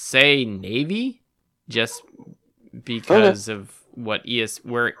say Navy, just because of where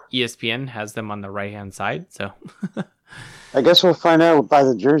ESPN has them on the right hand side. So I guess we'll find out by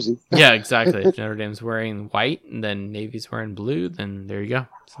the jersey. Yeah, exactly. If Notre Dame's wearing white and then Navy's wearing blue, then there you go.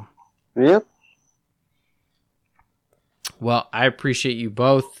 So. Yep. Well, I appreciate you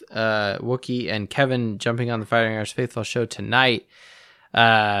both, Wookie and Kevin, jumping on the Fighting Irish Faithful show tonight.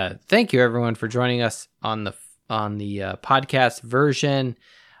 Thank you, everyone, for joining us on the podcast version.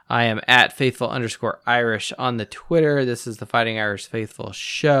 I am at Faithful_Irish on the Twitter. This is the Fighting Irish Faithful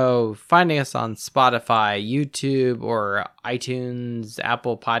show. Finding us on Spotify, YouTube, or iTunes,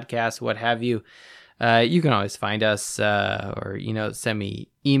 Apple Podcasts, what have you. You can always find us, or send me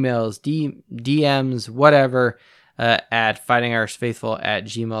emails, DMs, whatever, at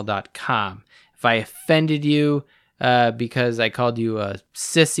fightingirishfaithful@gmail.com. If I offended you because I called you a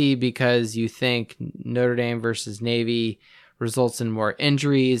sissy because you think Notre Dame versus Navy results in more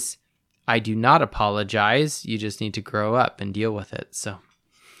injuries, I do not apologize. You just need to grow up and deal with it. So,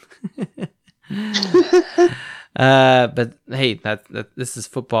 but hey, this is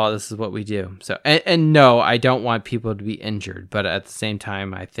football. This is what we do. So, and no, I don't want people to be injured, but at the same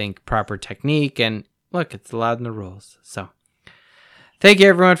time, I think proper technique and look, it's allowed in the rules. So, thank you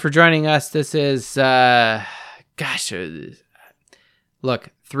everyone for joining us. This is, look,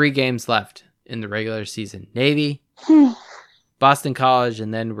 3 games left in the regular season. Navy, Boston College,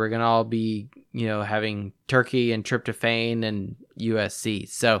 and then we're going to all be, having turkey and tryptophan and USC.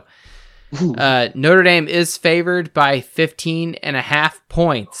 So Notre Dame is favored by 15.5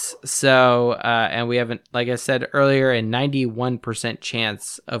 points. So, and we haven't, like I said earlier, a 91%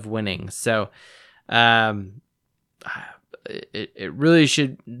 chance of winning. So, it really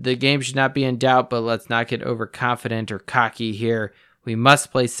the game should not be in doubt, but let's not get overconfident or cocky here. We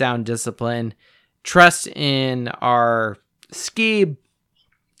must play sound discipline, trust in our scheme,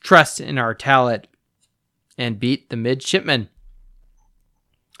 trust in our talent, and beat the midshipmen.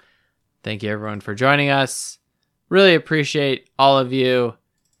 Thank you, everyone, for joining us. Really appreciate all of you.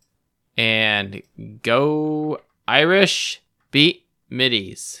 And go Irish, beat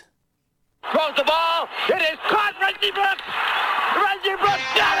Middies. Throws the ball. It is caught. Reggie Brooks. Reggie Brooks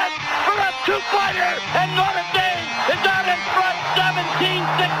got it for a two-pointer. And Notre Dame is out in front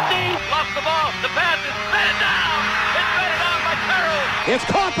 17-16. Lost the ball. The pass is batted down. It's batted down by Carroll. It's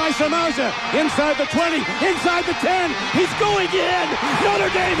caught by Samaja. Inside the 20. Inside the 10. He's going in. Notre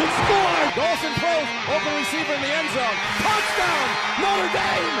Dame has scored. Dawson throws. Open receiver in the end zone. Touchdown. Notre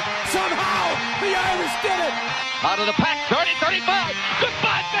Dame. Somehow the Irish did it. Out of the pack. 30, 35.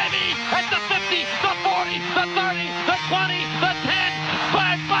 Goodbye, baby. At the 50, the 40, the 30, the 20, the 10.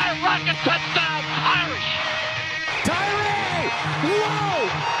 5-5 rocket touchdown. Irish. Tyree. Whoa.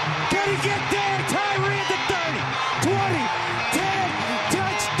 Can he get there? Tyree at the 30, 20, 10.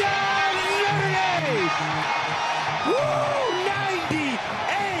 Touchdown. Notre Dame. Woo. 98.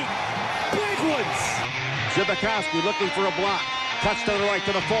 Big ones. Zibikowski looking for a block. Cuts to the right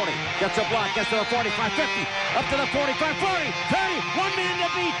to the 40. Gets a block. Gets to the 45, 50. Up to the 45, 40, 30. One man to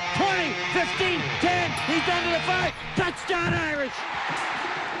beat. 20, 15, 10. He's down to the 5. Touchdown Irish.